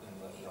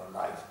in your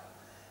life.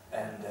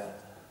 And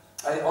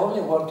I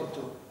only wanted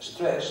to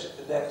stress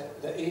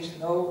that there is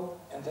no,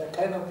 and there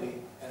cannot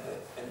be,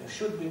 and you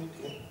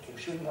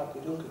should not be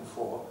looking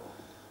for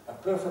a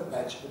perfect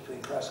match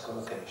between class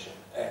collocation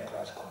and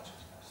class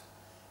consciousness.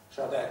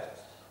 So that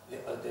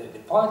the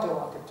point I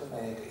wanted to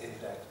make is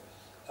that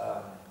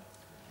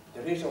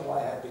the reason why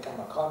I have become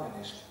a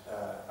communist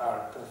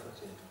are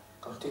perfectly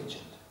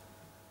contingent.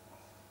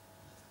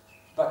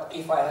 But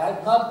if I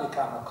had not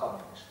become a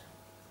communist,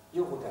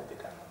 you would have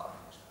become a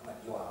communist. I mean,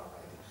 you are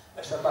already.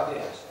 Somebody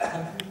else.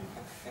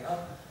 You know?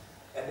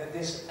 And then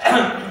this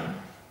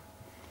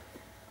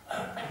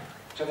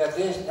so that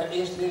there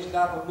is this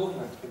double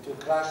movement between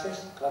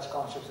classes, class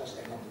consciousness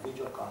and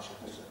individual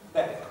consciousness.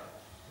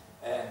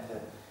 And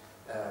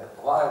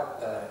while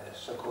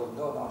so-called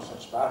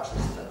no-nonsense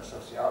Marxists and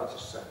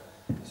sociologists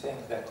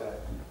think that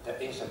there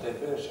is a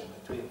diversion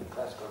between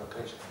class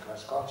collocation and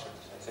class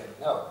consciousness, I say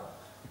no,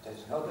 there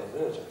is no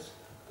divergence,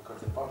 because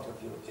the point of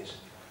view is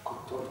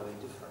totally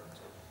different.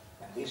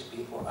 And these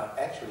people are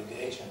actually the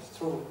agents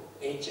through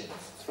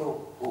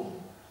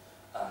whom,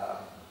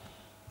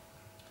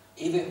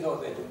 even though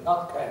they do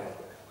not carry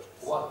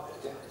what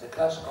the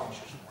class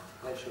consciousness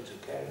they should be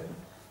carrying,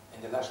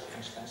 in the last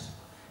instance,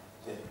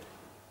 the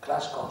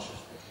class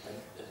consciousness,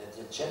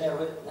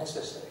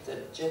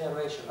 the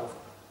generation of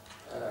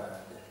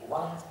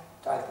one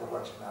type of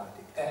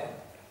rationality and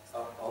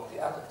of the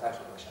other type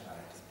of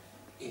rationality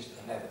is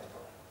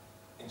inevitable,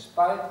 in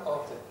spite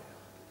of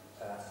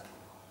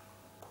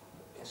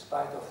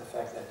the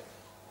fact that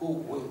who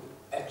will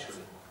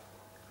actually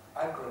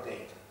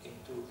aggregate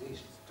into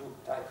these two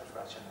types of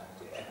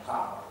rationality and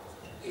how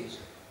is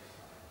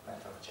a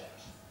matter of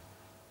chance.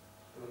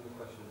 There was a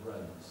question of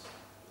rents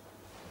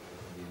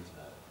on the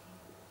internet.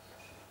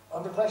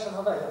 On the question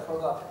of that, I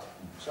forgot it.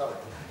 Sorry.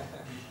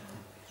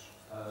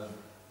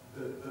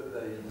 That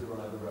they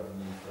derive the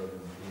revenue from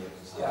the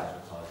exercise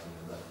advertising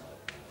and rent.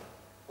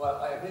 Well,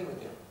 I agree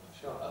with you.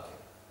 Sure. Okay.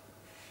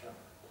 Sure.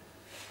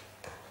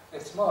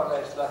 It's more or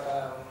less like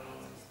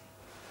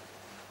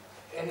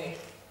any.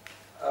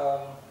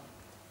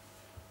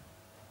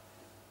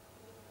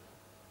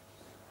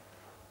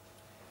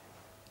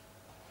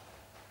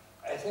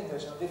 I think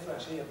there's no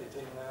difference here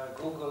between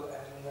Google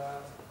and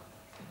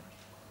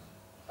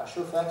a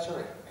shoe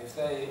factory. If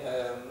they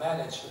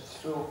manage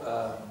through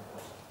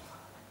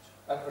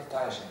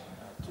advertising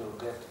to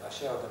get a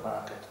share of the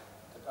market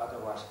that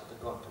otherwise would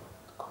go to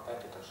the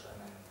competitors and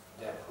then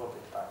their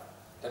appropriate part,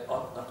 that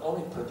not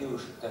only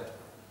produce that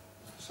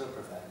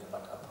super value,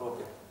 but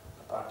appropriate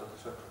part of the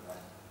super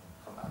value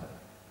from other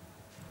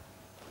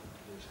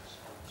users.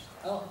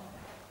 Oh,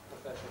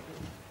 Professor B.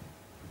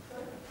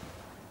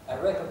 I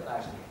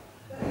recognize you.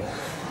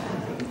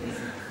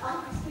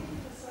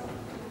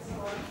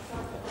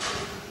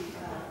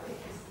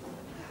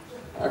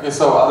 Okay,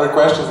 so other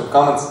questions and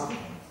comments?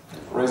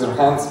 Raise your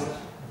hands.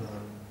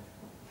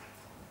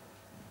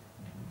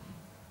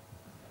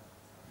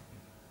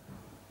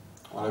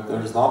 Well, if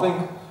there's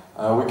nothing,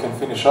 we can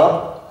finish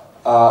up.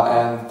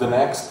 And the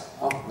next,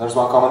 there's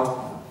one comment,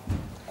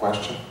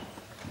 question.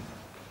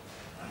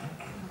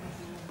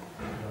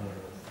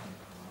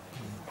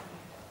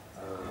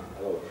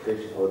 Hello, thank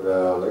you for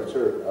the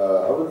lecture.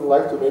 I would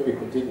like to maybe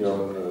continue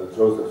on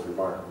Joseph's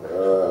remark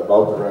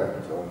about the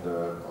rent on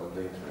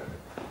the internet.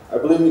 I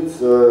believe it's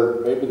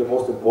maybe the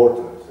most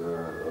important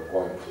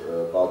point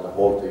about the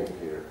whole thing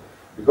here,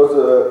 because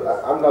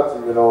I'm not,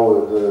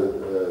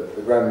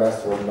 the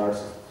grandmaster of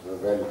Marxist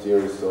value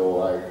theory,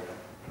 so I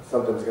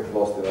sometimes get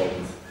lost in all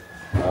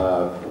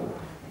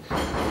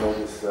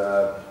this, this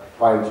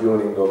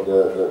fine-tuning of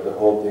the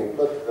whole thing.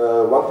 But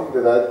one thing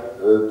that I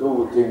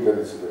do think that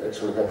is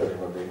actually happening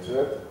on the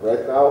internet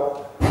right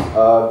now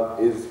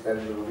is,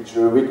 and which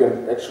we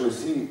can actually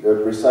see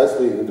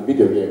precisely in the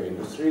video game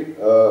industry,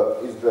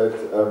 is that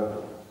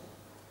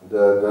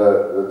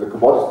the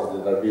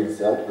commodities that are being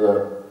sold,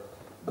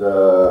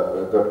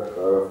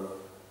 the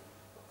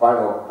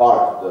final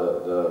part,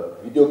 the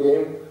video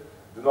game,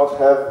 do not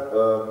have,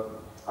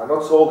 are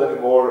not sold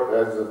anymore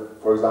as,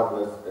 for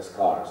example, as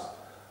cars.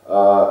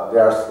 They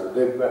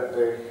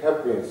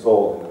have been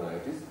sold in the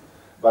 90s,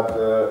 but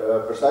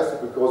precisely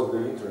because of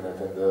the internet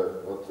and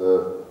what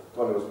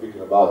Tony was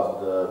speaking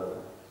about, the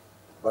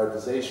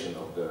privatization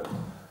of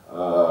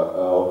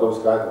those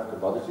kind of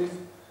commodities,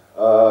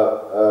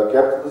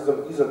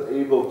 capitalism isn't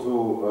able to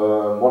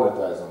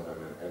monetize on them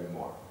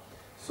anymore.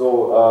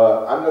 So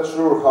I'm not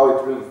sure how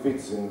it really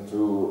fits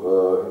into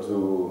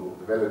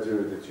the value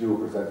theory that you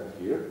presented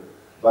here.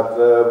 But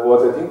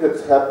what I think that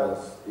happens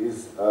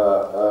is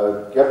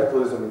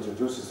capitalism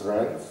introduces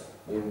rents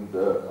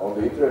on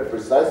the internet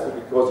precisely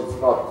because it's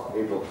not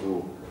able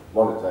to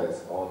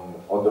monetize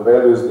on the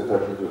values that are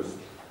produced,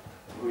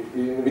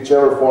 in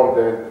whichever form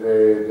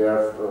they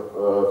are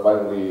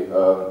finally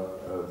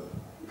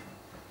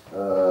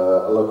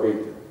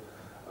allocated.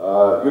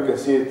 You can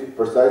see it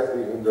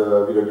precisely in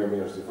the video game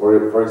industry.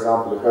 For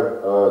example, you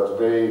have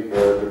today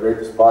the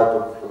greatest part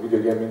of the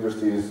video game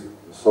industry is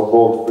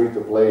so-called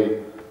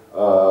free-to-play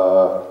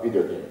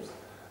video games.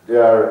 They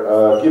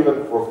are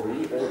given for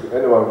free,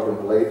 anyone can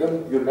play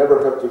them. You never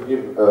have to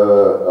give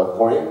a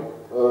coin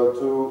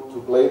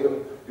to play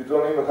them. You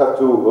don't even have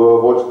to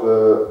watch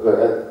the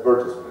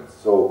advertisements.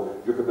 So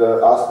you could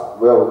ask,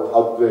 well,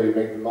 how do they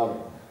make the money?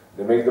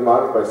 They make the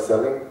money by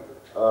selling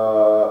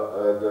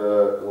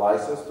the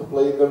license to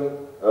play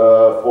them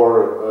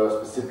for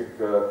specific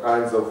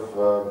kinds of,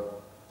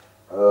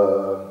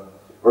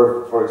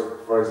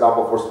 for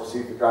example, for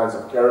specific kinds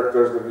of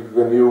characters that you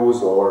can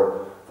use, or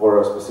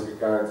for specific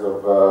kinds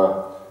of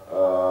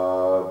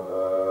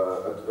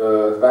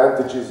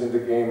advantages in the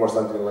game, or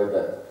something like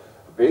that.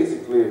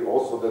 Basically,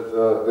 also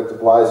that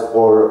applies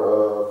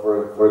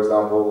for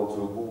example,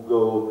 to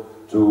Google,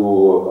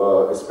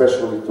 to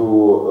especially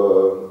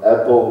to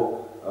Apple.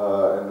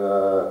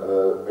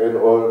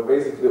 Or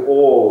basically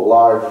all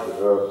large,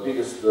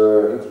 biggest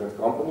internet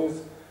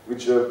companies,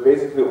 which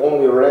basically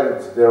only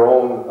rent their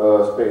own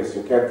space.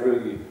 You can't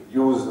really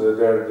use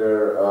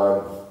their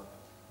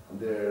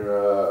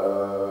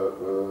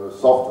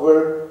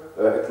software,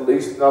 at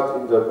least not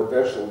in the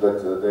potential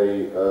that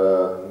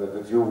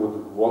that you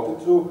would want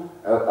it to,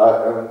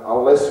 and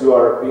unless you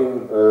are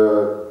paying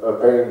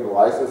the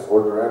license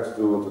or the rent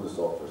to the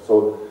software.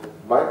 So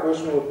my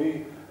question would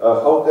be,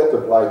 how that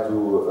apply to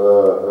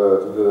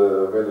the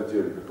value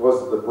theory?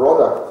 Because the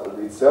product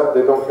itself,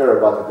 they don't care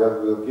about it. They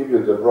will give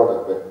you the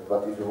product,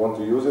 but if you want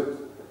to use it,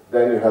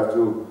 then you have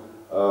to,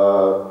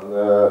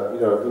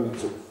 in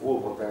its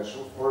full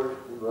potential for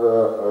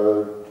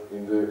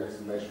in the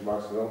exclamation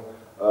marks,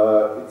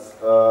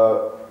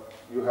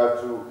 you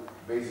have to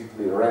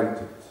basically rent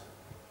it.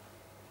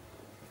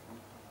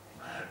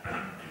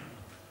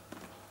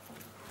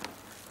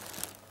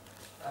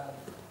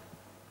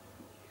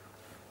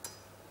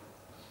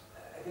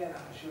 Again,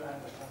 I'm sure I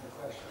understand the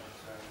question.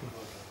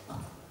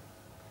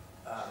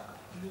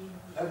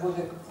 That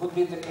would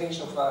be the case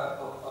of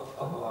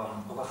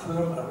a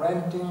firm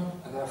renting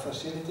their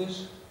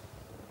facilities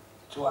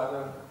to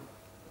other.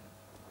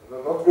 No,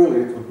 not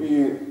really. It would be.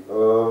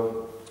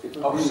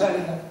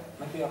 Selling,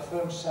 maybe a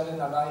firm selling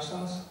a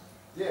license.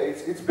 Yeah,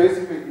 it's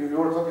basically you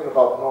were talking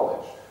about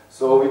knowledge.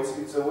 So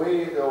it's a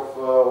way of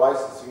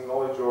licensing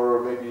knowledge,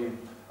 or maybe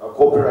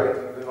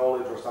copyrighting the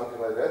knowledge, or something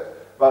like that.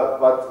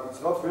 But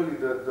it's not really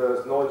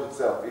the knowledge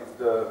itself, it's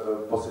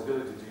the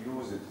possibility to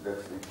use it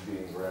that's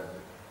being rented.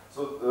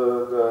 So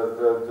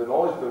the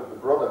knowledge, the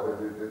product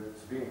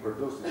that's being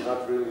produced is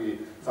not really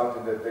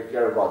something that they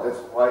care about.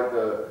 That's why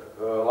the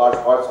large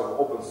parts of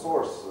open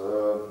source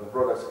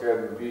products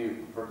can be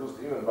produced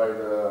even by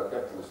the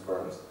capitalist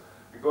firms,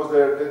 because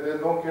they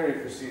don't care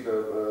if you see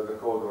the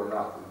code or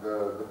not.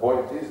 The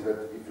point is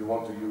that if you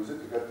want to use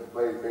it, you have to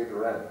pay the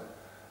rent.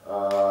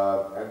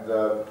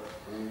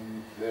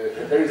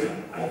 There is,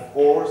 of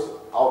course,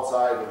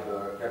 outside of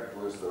the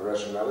capitalist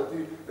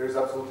rationality, there is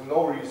absolutely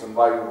no reason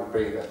why you would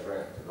pay that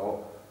rent.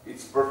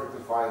 It's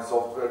perfectly fine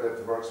software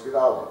that works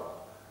without it.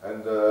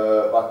 And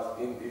but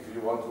if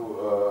you want to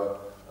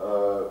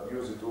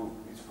use it to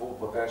its full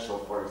potential,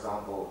 for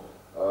example,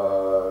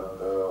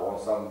 on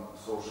some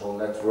social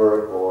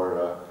network,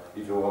 or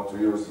if you want to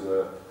use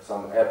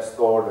some app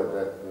store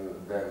that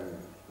then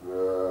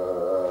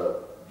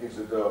gives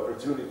you the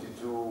opportunity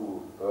to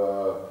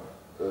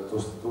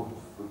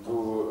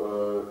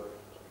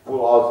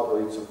pull out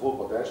its full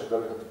potential,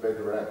 then you have to pay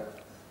the rent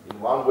in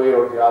one way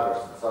or the other.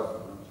 So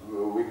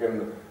we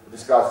can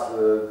discuss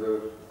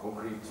the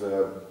concrete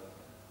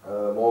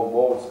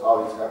modes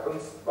how it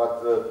happens,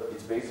 but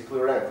it's basically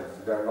rent.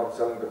 They are not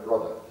selling the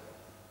product.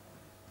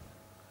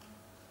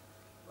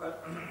 Well,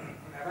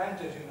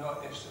 rent, as you know,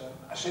 is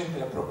a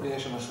simple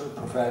appropriation of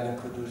certain value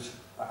produced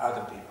by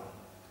other people.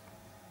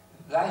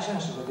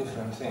 License is a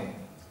different thing.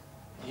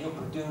 You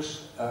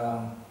produce,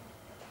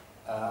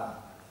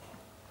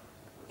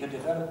 you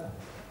develop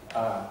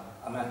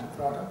a mental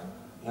product,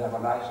 you have a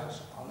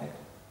license on it,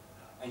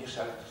 and you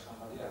sell it to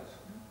somebody else.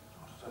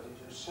 So that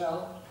you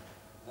sell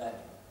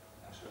value,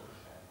 so to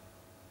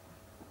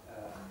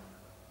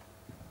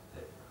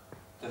say.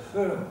 The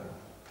firm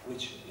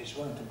which is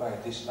willing to buy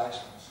this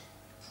license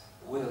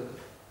will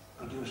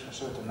produce a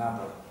certain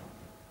number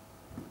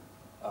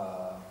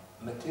of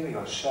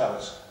material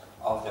shells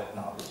of that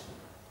knowledge,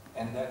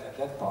 and that at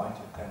that point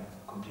you can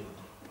compute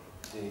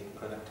the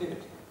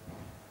productivity.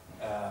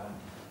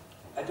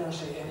 I don't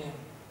see any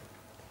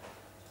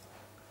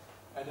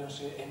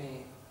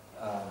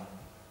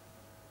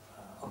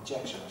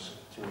objections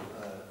to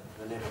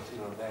the labor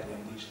theory of value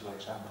in these two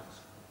examples.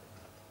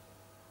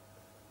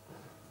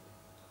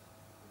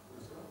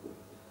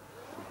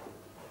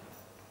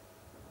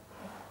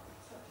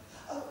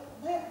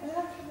 May I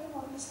come in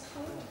on this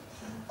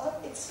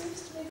point? It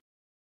seems to me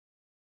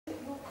that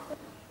your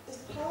is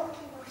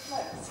partly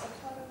reflects a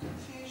kind of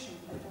confusion,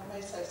 if I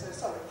may say so,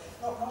 sorry,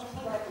 not a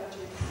polite word to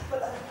you,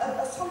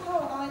 but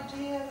somehow an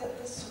idea that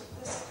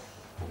this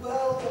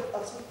world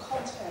of sort of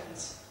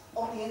content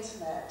on the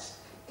internet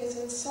is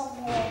in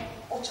some way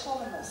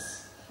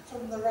autonomous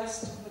from the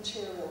rest of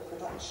material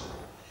production.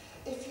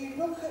 If you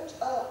look at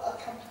a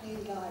company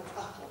like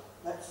Apple,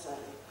 let's say,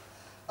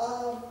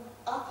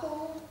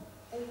 Apple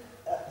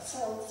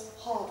sells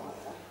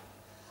hardware,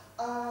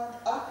 and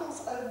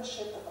Apple's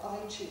ownership of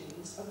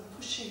iTunes and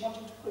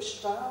wanting to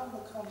push down the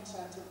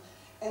content of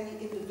any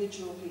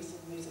individual piece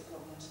of music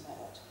on the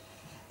internet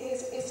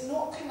is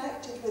not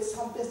connected with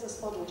some business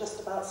model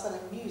just about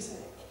selling music.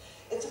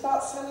 It's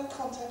about selling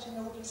content in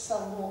order to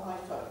sell more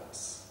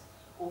iPhones.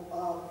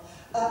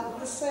 In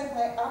the same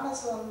way,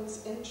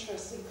 Amazon's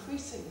interest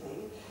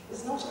increasingly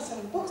is not in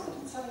selling books, but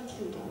in selling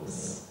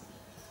Kindles.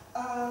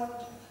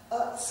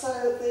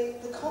 So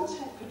the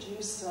content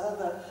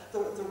producer,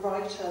 the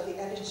writer, the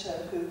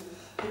editor who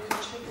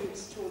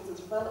contributes towards the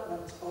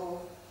development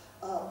of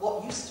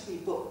what used to be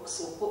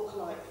books or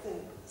book-like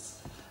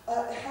things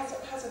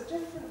has a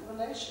different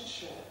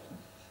relationship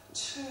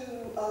to.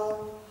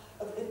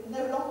 It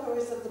no longer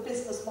is it the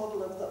business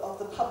model of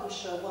the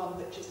publisher one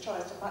which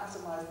tries to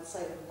maximise the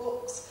sale of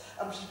books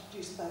and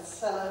produce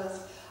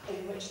bestsellers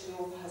in which the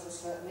author has a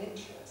certain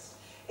interest.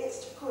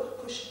 It's to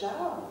push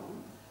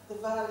down the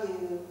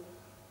value,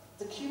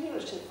 the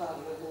cumulative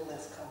value of all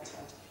this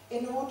content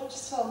in order to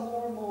sell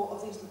more and more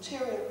of these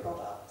material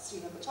products,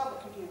 you know, the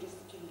tablet computers,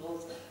 the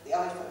Kindles, the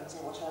iPhones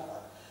or whatever.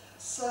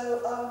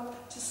 So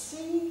to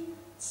see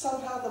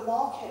somehow the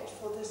market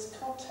for this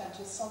content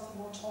as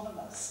something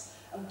autonomous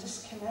and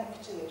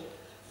disconnected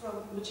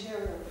from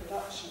material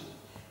production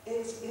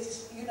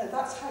is you know,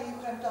 that's how you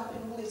end up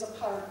in all these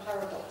apparent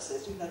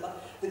paradoxes, you know,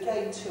 like the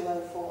game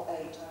 2048,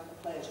 I can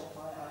play it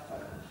on my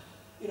iPhone.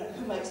 You know,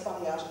 who makes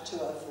money out of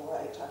 2048?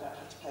 I don't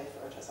have to pay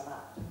for it as an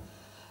app.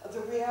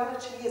 The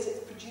reality is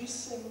it's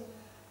producing,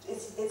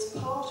 it's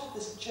part of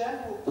this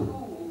general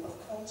pool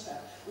of content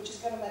which is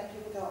going to make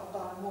people go out and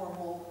buy more and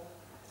more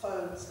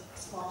phones,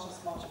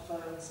 smarter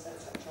phones,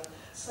 etc.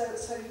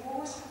 So you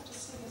always have to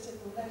see this in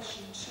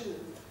relation to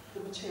the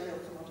material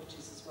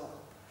commodities as well.